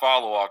I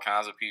follow all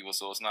kinds of people,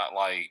 so it's not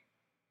like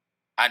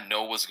I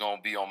know what's going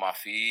to be on my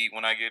feed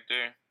when I get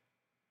there.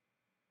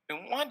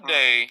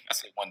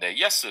 And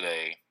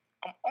yesterday,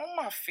 I'm on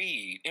my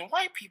feed, and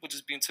white people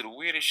just be into the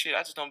weirdest shit.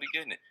 I just don't be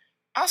getting it.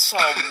 I saw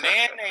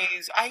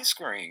mayonnaise ice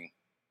cream.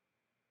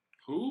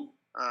 Who?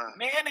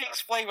 Mayonnaise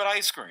flavored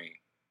ice cream.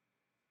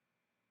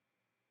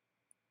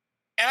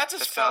 And I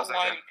just felt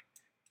like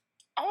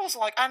I was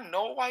like, I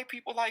know white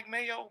people like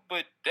mayo,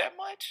 but that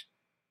much?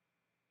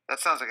 That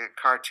sounds like a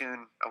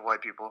cartoon of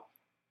white people.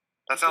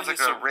 That sounds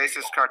like a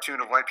racist cartoon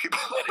of white people.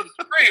 But it's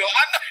real.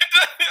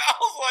 I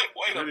was like,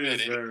 wait a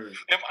minute.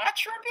 Am I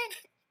tripping?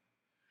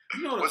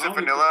 Was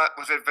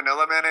it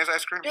vanilla mayonnaise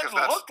ice cream? It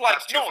looked like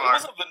it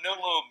wasn't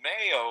vanilla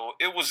mayo.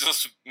 It was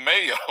just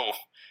mayo,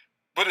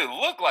 but it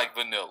looked like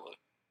vanilla.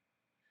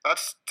 That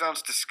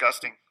sounds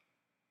disgusting.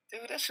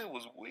 Dude, that shit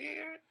was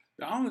weird.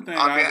 The only thing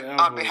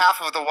on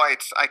behalf of the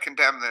whites, I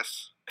condemn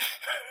this.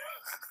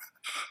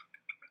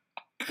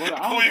 Who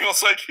are you gonna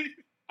say?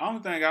 The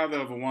only thing I've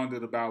ever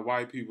wondered about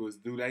white people is,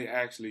 do they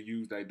actually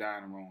use their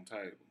dining room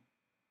table?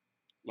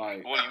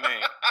 Like, what do you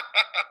mean?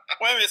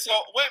 Wait a minute.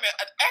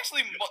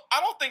 Actually,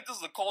 I don't think this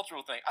is a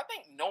cultural thing. I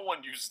think no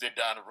one uses their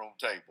dining room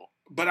table.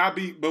 But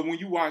when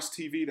you watch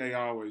TV, they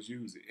always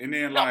use it. And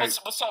then, now, are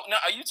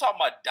you talking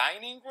about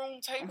dining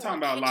room table? I'm talking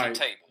about, like,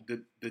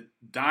 the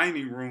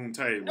dining room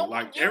table. No,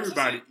 like,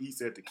 everybody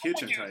eats at the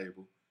kitchen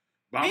table.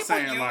 But I'm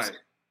saying, like,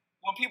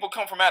 when people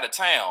come from out of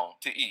town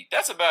to eat,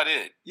 that's about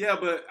it. Yeah,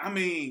 but I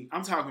mean,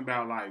 I'm talking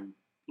about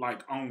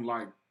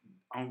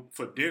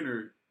for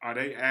dinner. Are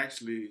they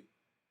actually?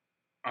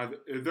 Are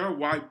there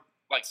white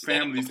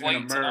families in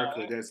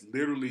America that's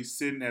literally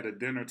sitting at a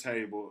dinner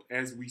table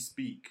as we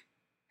speak,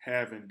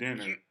 having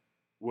dinner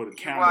with a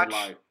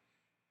candlelight?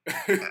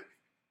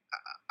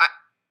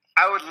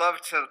 I would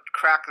love to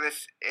crack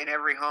this in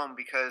every home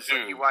because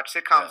you watch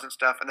sitcoms and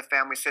stuff, and the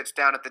family sits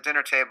down at the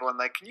dinner table and,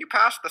 like, can you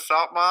pass the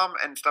salt, Mom,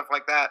 and stuff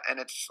like that. And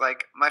it's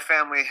like, my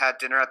family had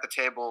dinner at the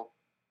table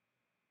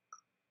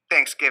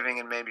Thanksgiving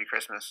and maybe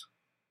Christmas.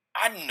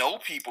 I know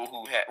people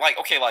who had,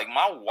 like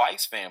my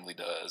wife's family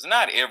does.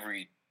 Not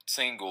every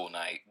single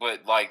night,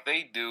 but, like,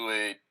 they do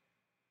it,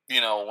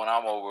 when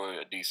I'm over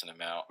a decent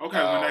amount.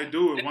 Okay, when they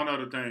do it, one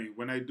other thing.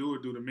 When they do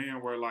it, do the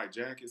men wear like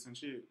jackets and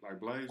shit, like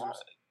blazers?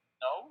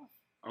 No.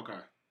 Okay.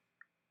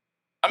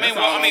 But we ain't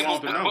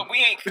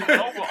coming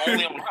over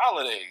only on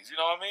holidays. You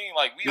know what I mean?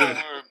 Like we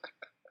over,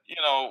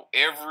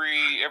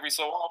 every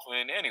so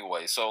often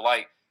anyway. So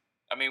like,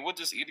 we'll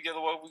just eat together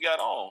what we got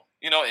on.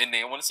 And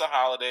then when it's a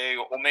holiday,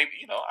 or maybe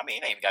it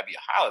ain't even gotta be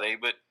a holiday,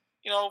 but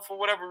for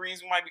whatever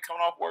reason, we might be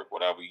coming off work,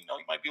 whatever. You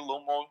might be a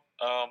little more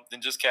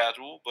than just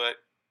casual, but.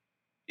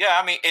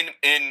 Yeah, I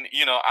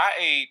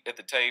ate at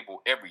the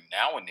table every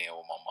now and then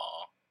with my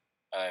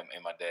mom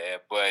and my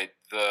dad, but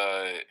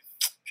I'm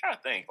trying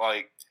to think,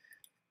 like,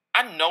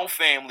 I know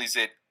families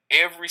that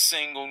every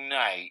single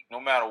night, no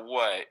matter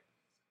what,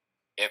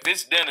 if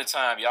it's dinner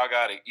time, y'all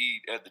gotta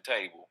eat at the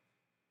table.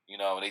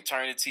 They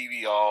turn the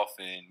TV off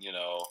and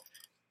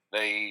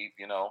they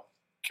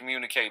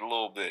communicate a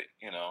little bit.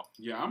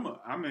 Yeah, I'm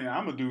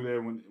gonna do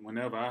that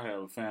whenever I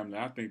have a family.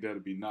 I think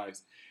that'd be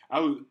nice.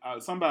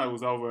 Somebody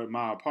was over at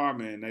my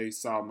apartment and they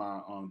saw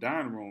my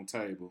dining room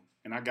table,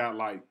 and I got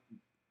like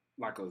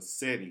a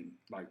setting,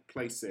 like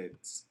plate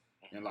sets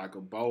and like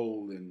a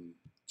bowl and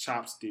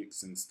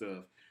chopsticks and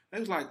stuff. They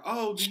was like,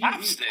 "Oh, do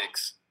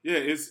chopsticks?" Yeah,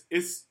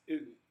 it's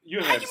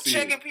you How you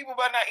checking people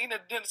by not eating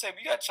at the dinner table?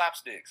 You got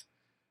chopsticks.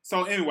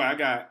 So anyway,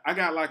 I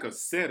got like a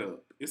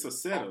setup. It's a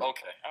setup. Oh,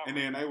 okay. And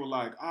then they were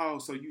like, "Oh,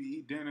 so you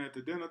eat dinner at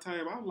the dinner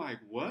table?" I was like,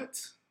 "What?"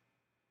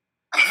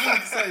 I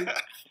was say,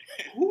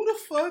 "Who the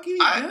fuck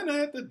eat dinner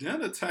at the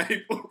dinner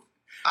table?"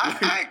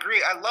 I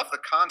agree. I love the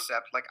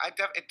concept. Like,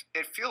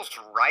 it feels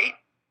right,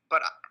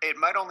 but it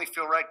might only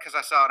feel right because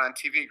I saw it on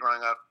TV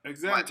growing up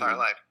my entire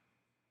life.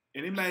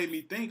 And it made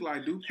me think,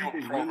 like, do people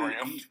really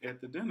eat at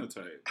the dinner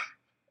table?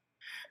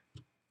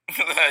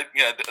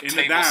 Yeah, the in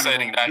table the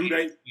dining setting.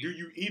 room. Do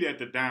you eat at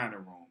the dining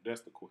room?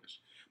 That's the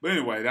question. But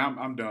anyway,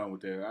 I'm done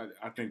with that.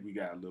 I think we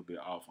got a little bit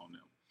off on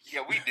them.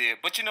 Yeah, we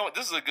did. But you know what?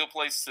 This is a good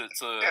place to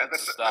stop.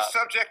 The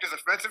subject is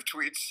offensive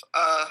tweets.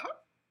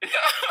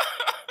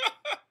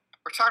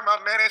 We're talking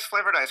about mayonnaise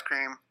flavored ice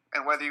cream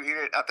and whether you eat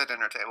it at the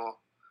dinner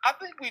table. I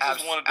think we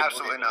just wanted to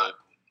absolutely not.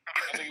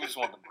 I think we just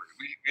wanted to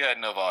breathe. We had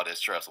enough of all this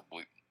stressful,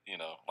 like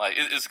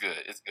it's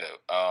good. It's good.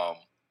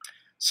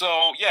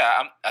 So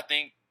yeah, I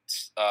think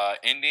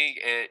ending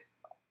at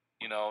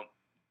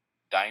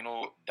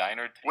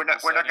diner. We're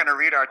not going to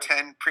read our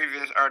 10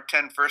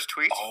 first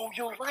tweets. Oh,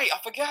 you're right. I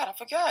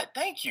forgot.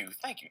 Thank you,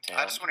 Tim.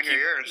 I just want to hear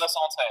yours. Keeping us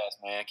on task,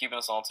 man. Keeping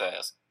us on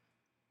task.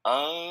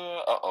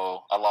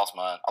 I lost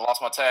mine. I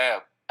lost my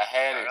tab. I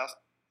had it.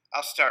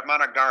 I'll start.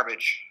 Mine are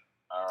garbage.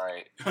 All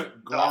right.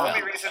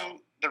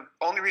 The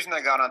only reason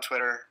I got on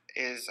Twitter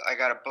is I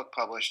got a book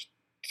published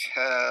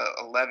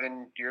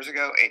 10 years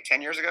ago.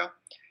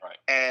 Right.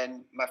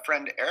 And my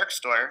friend Eric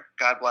Stoyer,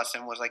 God bless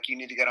him, was like, "You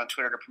need to get on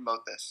Twitter to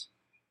promote this."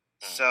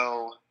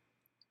 So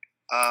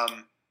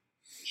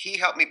he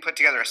helped me put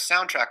together a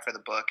soundtrack for the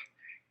book.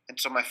 And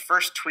so my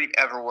first tweet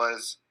ever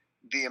was,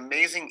 "The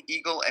amazing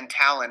Eagle and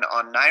Talon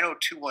on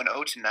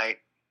 90210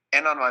 tonight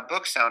and on my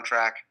book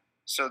soundtrack.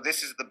 So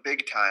this is the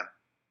big time."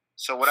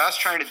 So what I was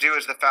trying to do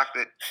is the fact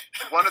that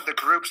one of the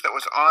groups that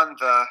was on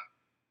the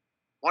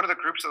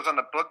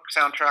book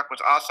soundtrack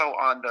was also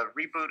on the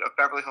reboot of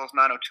Beverly Hills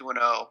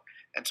 90210.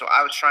 And so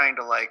I was trying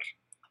to like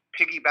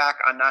piggyback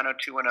on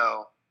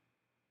 90210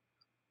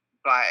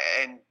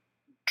 and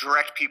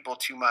direct people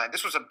to mine.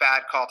 This was a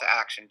bad call to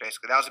action,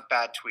 basically. That was a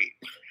bad tweet.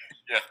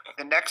 Yeah.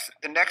 The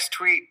next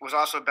tweet was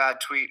also a bad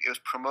tweet. It was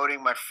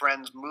promoting my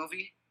friend's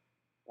movie,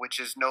 which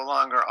is no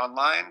longer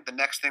online. The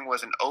next thing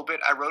was an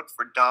obit I wrote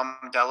for Dom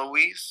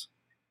DeLuise.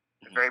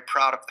 I'm very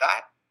proud of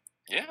that.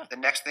 Yeah. The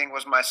next thing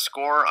was my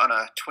score on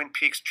a Twin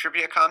Peaks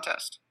trivia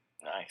contest.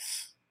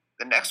 Nice.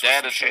 The next was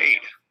some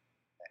shade.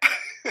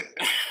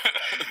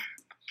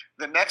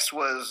 The next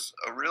was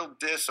a real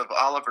diss of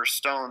Oliver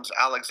Stone's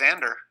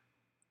Alexander.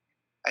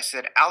 I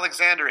said,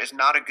 "Alexander is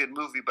not a good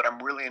movie, but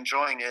I'm really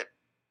enjoying it.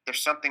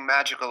 There's something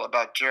magical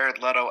about Jared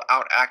Leto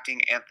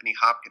out-acting Anthony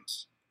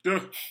Hopkins." I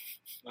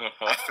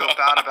feel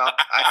bad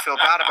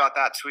about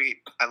that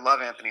tweet. I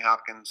love Anthony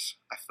Hopkins.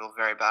 I feel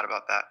very bad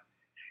about that.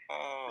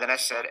 Then I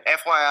said,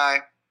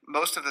 "FYI,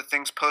 most of the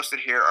things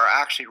posted here are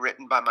actually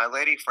written by my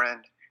lady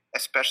friend,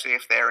 especially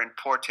if they are in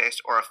poor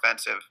taste or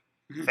offensive.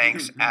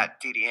 Thanks at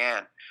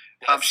DDN."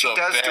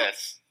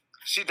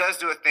 She does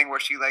do a thing where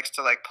she likes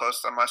to like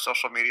post on my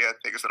social media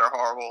things that are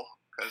horrible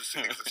because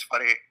she thinks it's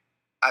funny.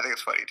 I think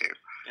it's funny too.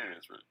 Yeah,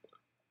 it's really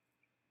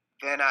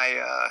funny.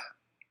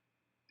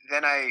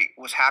 Then I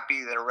was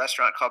happy that a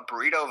restaurant called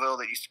Burritoville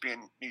that used to be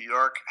in New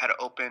York had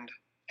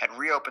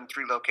reopened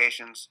 3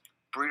 locations.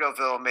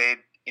 Burritoville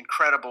made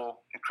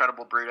incredible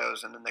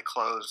burritos, and then they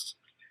closed.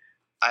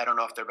 I don't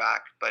know if they're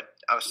back, but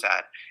I was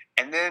sad.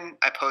 And then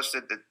I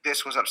posted that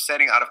this was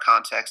upsetting out of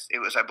context. It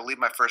was, I believe,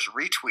 my first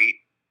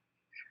retweet.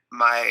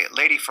 My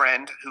lady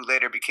friend, who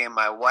later became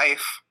my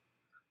wife,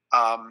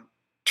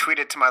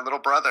 tweeted to my little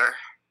brother,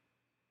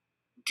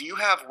 "Do you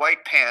have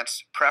white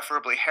pants,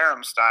 preferably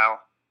harem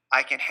style?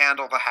 I can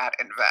handle the hat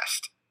and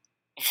vest."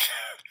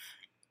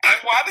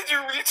 And why did you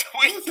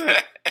retweet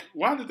that?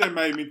 Why did that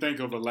make me think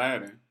of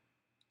Aladdin?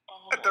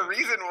 The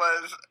reason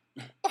was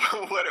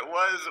what it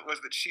was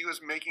that she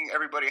was making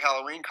everybody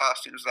Halloween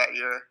costumes that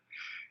year,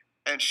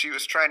 and she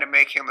was trying to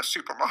make him a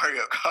Super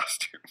Mario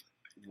costume.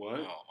 What?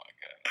 Oh my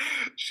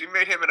god! She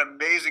made him an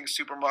amazing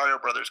Super Mario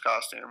Brothers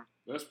costume.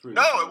 That's pretty.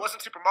 No, cool. it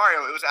wasn't Super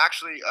Mario. It was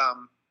actually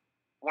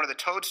one of the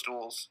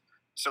Toadstools.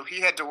 So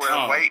he had to wear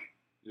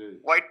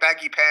white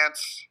baggy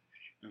pants.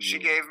 And She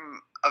the- gave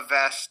him a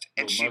vest,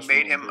 and the she mushroom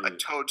made him a head.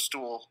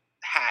 toadstool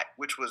hat,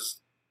 which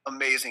was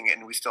amazing,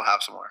 and we still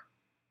have some more.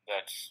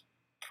 That's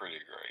pretty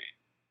great.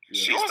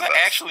 Yeah. You always the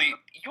best.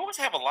 you always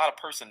have a lot of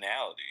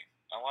personality.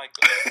 I like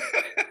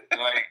that.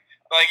 like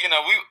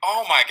we.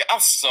 Oh my god, I'm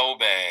so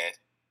bad.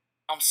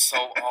 Oh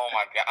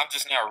my god, I'm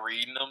just now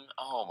reading them.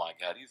 Oh my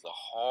god, these are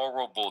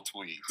horrible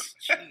tweets.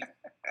 Jeez.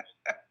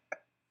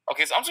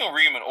 Okay, so I'm just gonna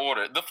read them in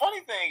order. The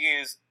funny thing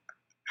is,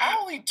 I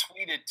only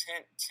tweeted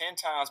 10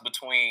 times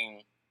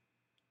between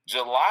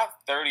July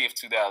 30th,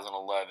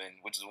 2011,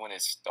 which is when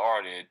it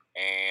started,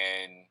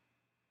 and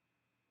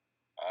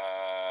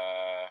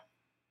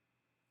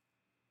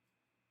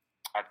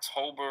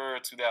October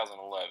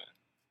 2011.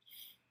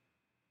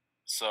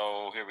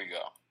 So here we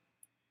go.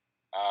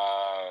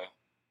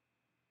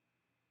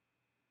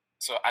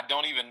 So I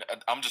don't even.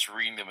 I'm just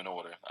reading them in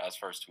order as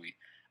first tweet.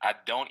 I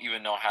don't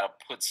even know how to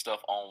put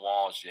stuff on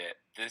walls yet.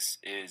 This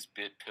is a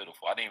bit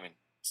pitiful. I didn't even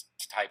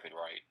type it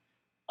right.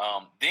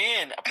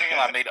 Then apparently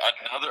I made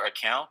another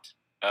account,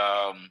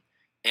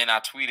 and I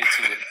tweeted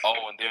to it.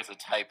 Oh, and there's a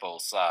typo.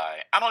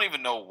 Sigh. I don't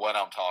even know what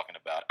I'm talking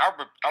about. I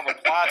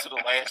replied to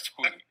the last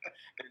tweet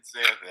and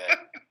said that.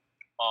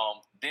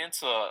 Then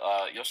to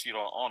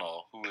Yoshiro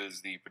Ono, who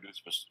is the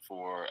producer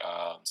for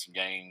some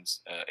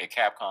games at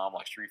Capcom,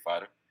 like Street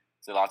Fighter.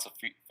 So lots of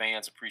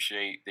fans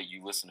appreciate that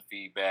you listen to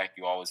feedback.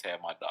 You always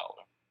have my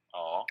dollar.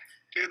 Aw.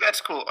 Dude,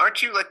 that's cool.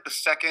 Aren't you like the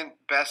second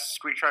best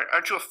Street Fighter?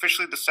 Aren't you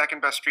officially the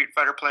second best Street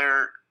Fighter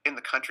player in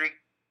the country?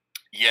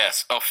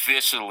 Yes,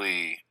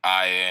 officially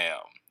I am.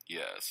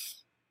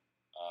 Yes.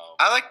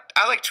 I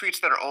like tweets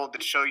that are old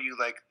that show you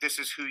like this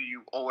is who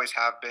you always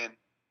have been.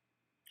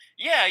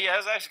 Yeah,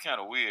 it's actually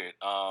kind of weird.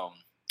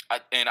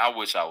 I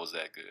wish I was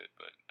that good,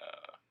 but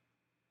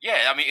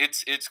yeah, I mean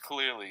it's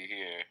clearly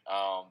here.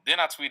 Then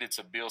I tweeted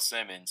to Bill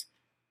Simmons,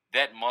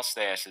 that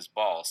mustache is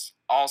boss.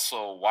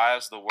 Also, why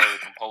is the word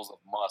composed of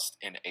must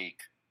in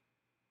ache?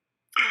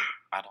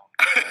 I don't.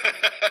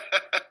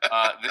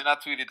 Then I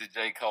tweeted to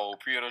J. Cole,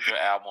 pre-ordered your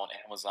album on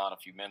Amazon a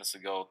few minutes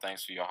ago.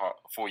 Thanks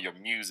for your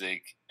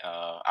music.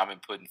 I've been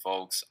putting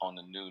folks on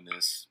the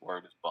newness.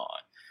 Word is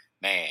bond.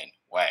 Man,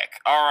 whack.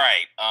 All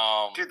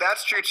right. Dude,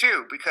 that's true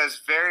too.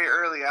 Because very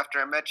early after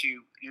I met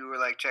you, you were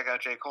like, check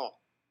out J. Cole.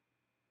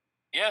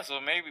 Yeah,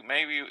 so maybe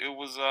it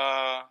was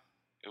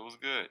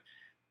good.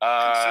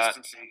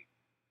 Consistency.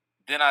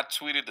 Then I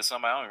tweeted to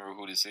somebody, I don't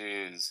remember who this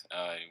is.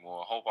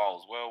 Well, hope all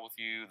is well with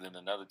you. Then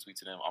another tweet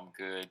to them, I'm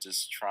good.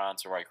 Just trying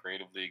to write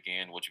creatively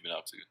again. What you been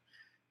up to?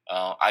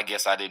 I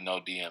guess I didn't know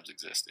DMs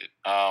existed.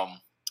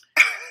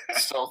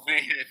 So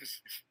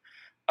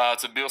then,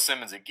 to Bill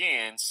Simmons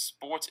again,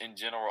 sports in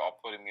general are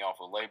putting me off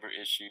with labor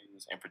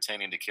issues and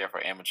pretending to care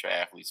for amateur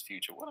athletes'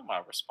 future. What am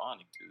I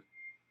responding to?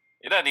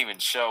 It doesn't even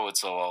show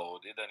it's so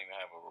old. It doesn't even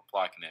have a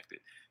reply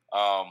connected.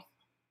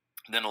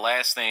 Then the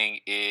last thing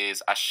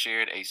is I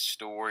shared a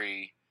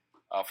story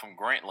from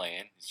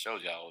Grantland. It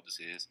shows you how old this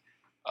is.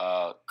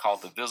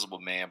 Called "The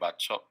Visible Man" by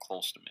Chuck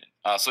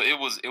Klosterman. So it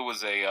was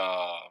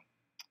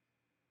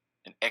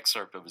an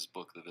excerpt of his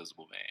book, "The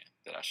Visible Man,"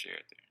 that I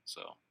shared there.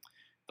 So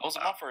those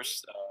are my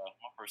first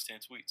 10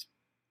 tweets.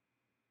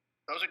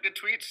 Those are good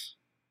tweets.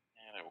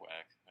 Yeah, they're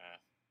whack. Yeah.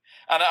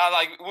 I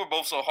like we're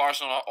both so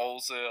harsh on our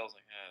old selves.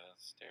 Like, yeah,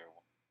 that's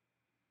terrible.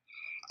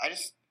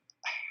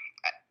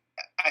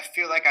 I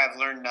feel like I've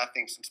learned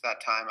nothing since that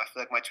time. I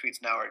feel like my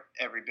tweets now are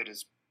every bit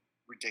as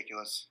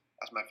ridiculous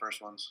as my first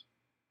ones.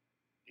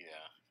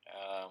 Yeah.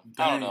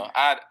 I don't know.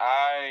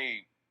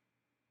 I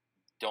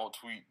don't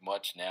tweet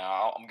much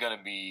now. I'm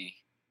gonna be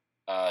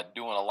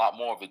doing a lot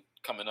more of it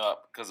coming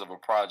up because of a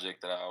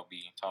project that I'll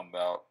be talking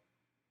about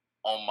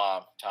on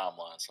my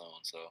timeline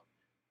soon. So.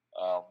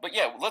 But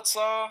yeah, let's.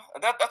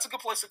 That's a good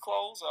place to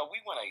close.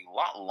 We went a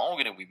lot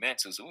longer than we meant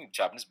to, so we can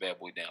chopping this bad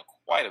boy down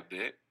quite a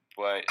bit.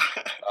 But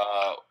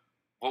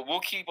but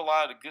we'll keep a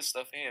lot of the good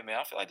stuff in, man.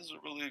 I feel like this is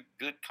a really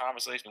good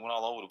conversation. It went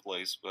all over the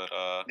place, but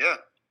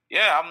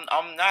yeah,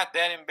 I'm not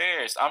that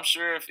embarrassed. I'm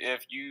sure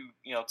if you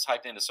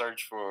typed in the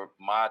search for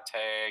my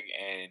tag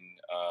and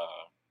a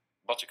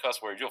bunch of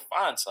cuss words, you'll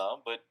find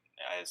some. But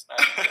it's not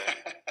too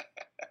bad.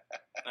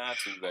 Not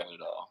too bad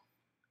at all.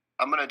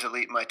 I'm going to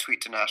delete my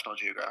tweet to National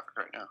Geographic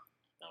right now.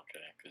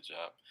 Okay, good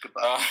job.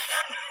 Goodbye.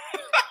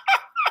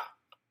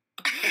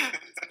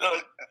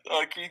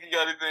 Keith, you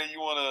got anything you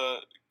want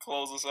to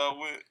close us out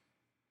with?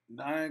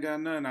 I ain't got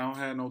nothing. I don't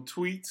have no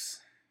tweets.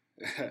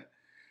 Yeah,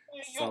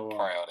 you're a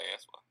proud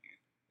ass.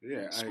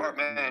 Yeah, Smart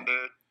man,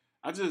 dude.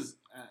 I just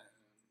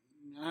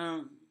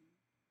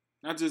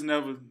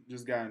never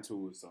just got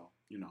into it, so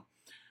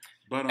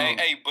But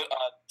but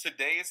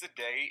today is the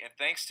day, and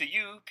thanks to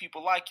you,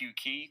 people like you,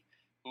 Keith,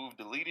 who've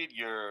deleted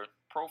your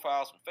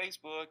profiles from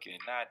Facebook and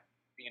not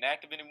being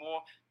active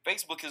anymore.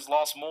 Facebook has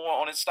lost more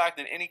on its stock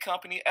than any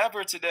company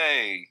ever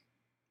today.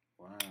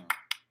 Wow.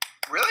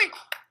 Really?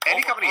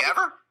 Any company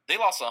ever? They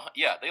lost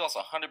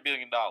 $100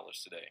 billion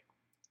today.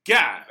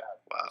 God.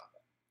 Wow.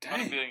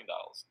 $100 billion.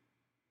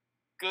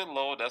 Good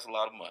Lord, that's a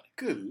lot of money.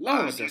 Good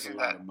Lord, that's a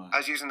lot of money. I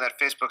was using that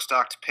Facebook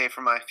stock to pay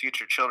for my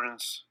future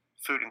children's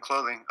food and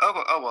clothing.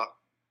 Oh well.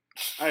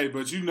 Hey,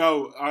 but you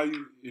know,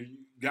 if you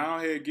go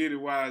ahead, get it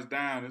while it's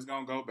down, it's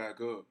gonna go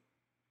back up.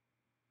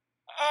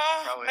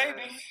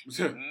 Maybe.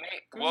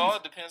 Well,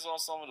 it depends on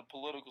some of the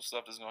political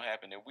stuff that's gonna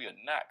happen that we are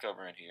not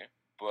covering here.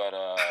 But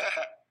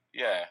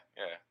yeah.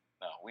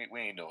 No, we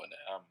ain't doing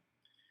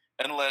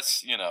that.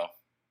 Unless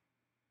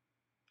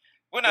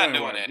we're not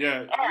doing it.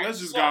 Yeah, let's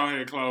just go ahead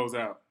and close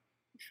out.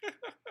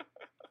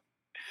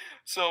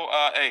 So,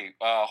 hey,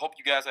 hope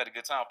you guys had a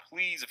good time.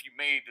 Please, if you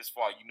made it this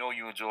far,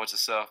 you enjoyed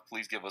yourself.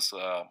 Please give us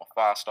a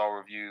 5-star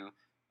review.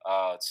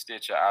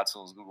 Stitcher,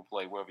 iTunes, Google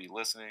Play, wherever you're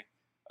listening.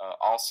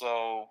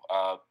 Also,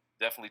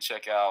 definitely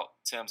check out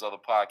Tim's other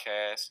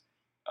podcast.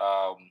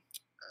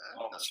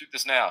 Shoot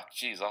this now.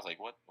 Jeez, I was like,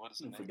 what is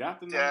the name? Forgot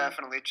the name.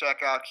 Definitely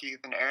check out Keith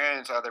and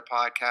Aaron's other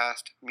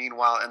podcast,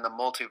 Meanwhile in the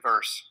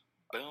Multiverse.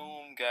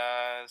 Boom,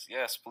 guys.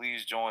 Yes,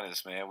 please join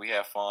us, man. We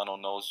have fun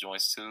on those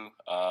joints, too.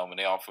 And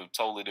they offer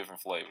totally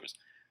different flavors.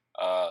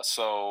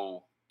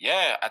 So,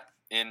 yeah,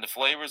 and the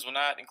flavors will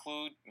not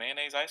include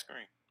mayonnaise ice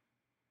cream.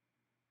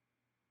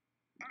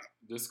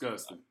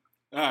 Disgusting.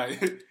 All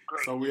right.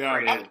 So we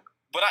out here.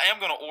 But I am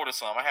going to order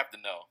some. I have to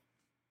know.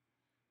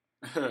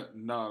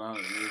 No,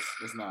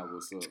 it's not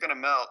what's up. It's going to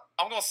melt.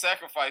 I'm going to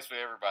sacrifice for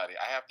everybody.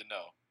 I have to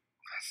know.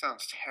 That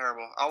sounds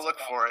terrible. I'll look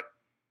for it.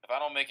 If I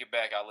don't make it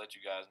back, I'll let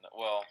you guys know.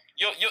 Well,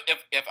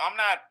 if I'm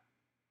not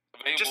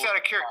available, just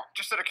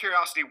out of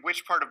curiosity,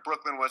 which part of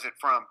Brooklyn was it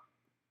from?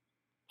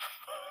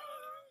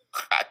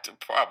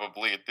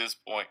 Probably at this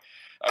point.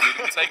 I mean,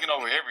 it's taking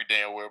over every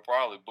damn where.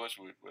 Probably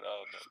Bushwick, but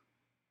I don't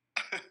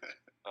know.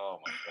 Oh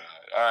my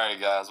God! All right,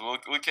 guys,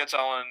 we'll catch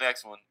y'all on the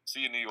next one. See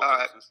you, New York. All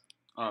right.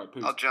 All right,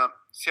 peace. I'll jump.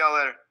 See y'all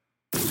later.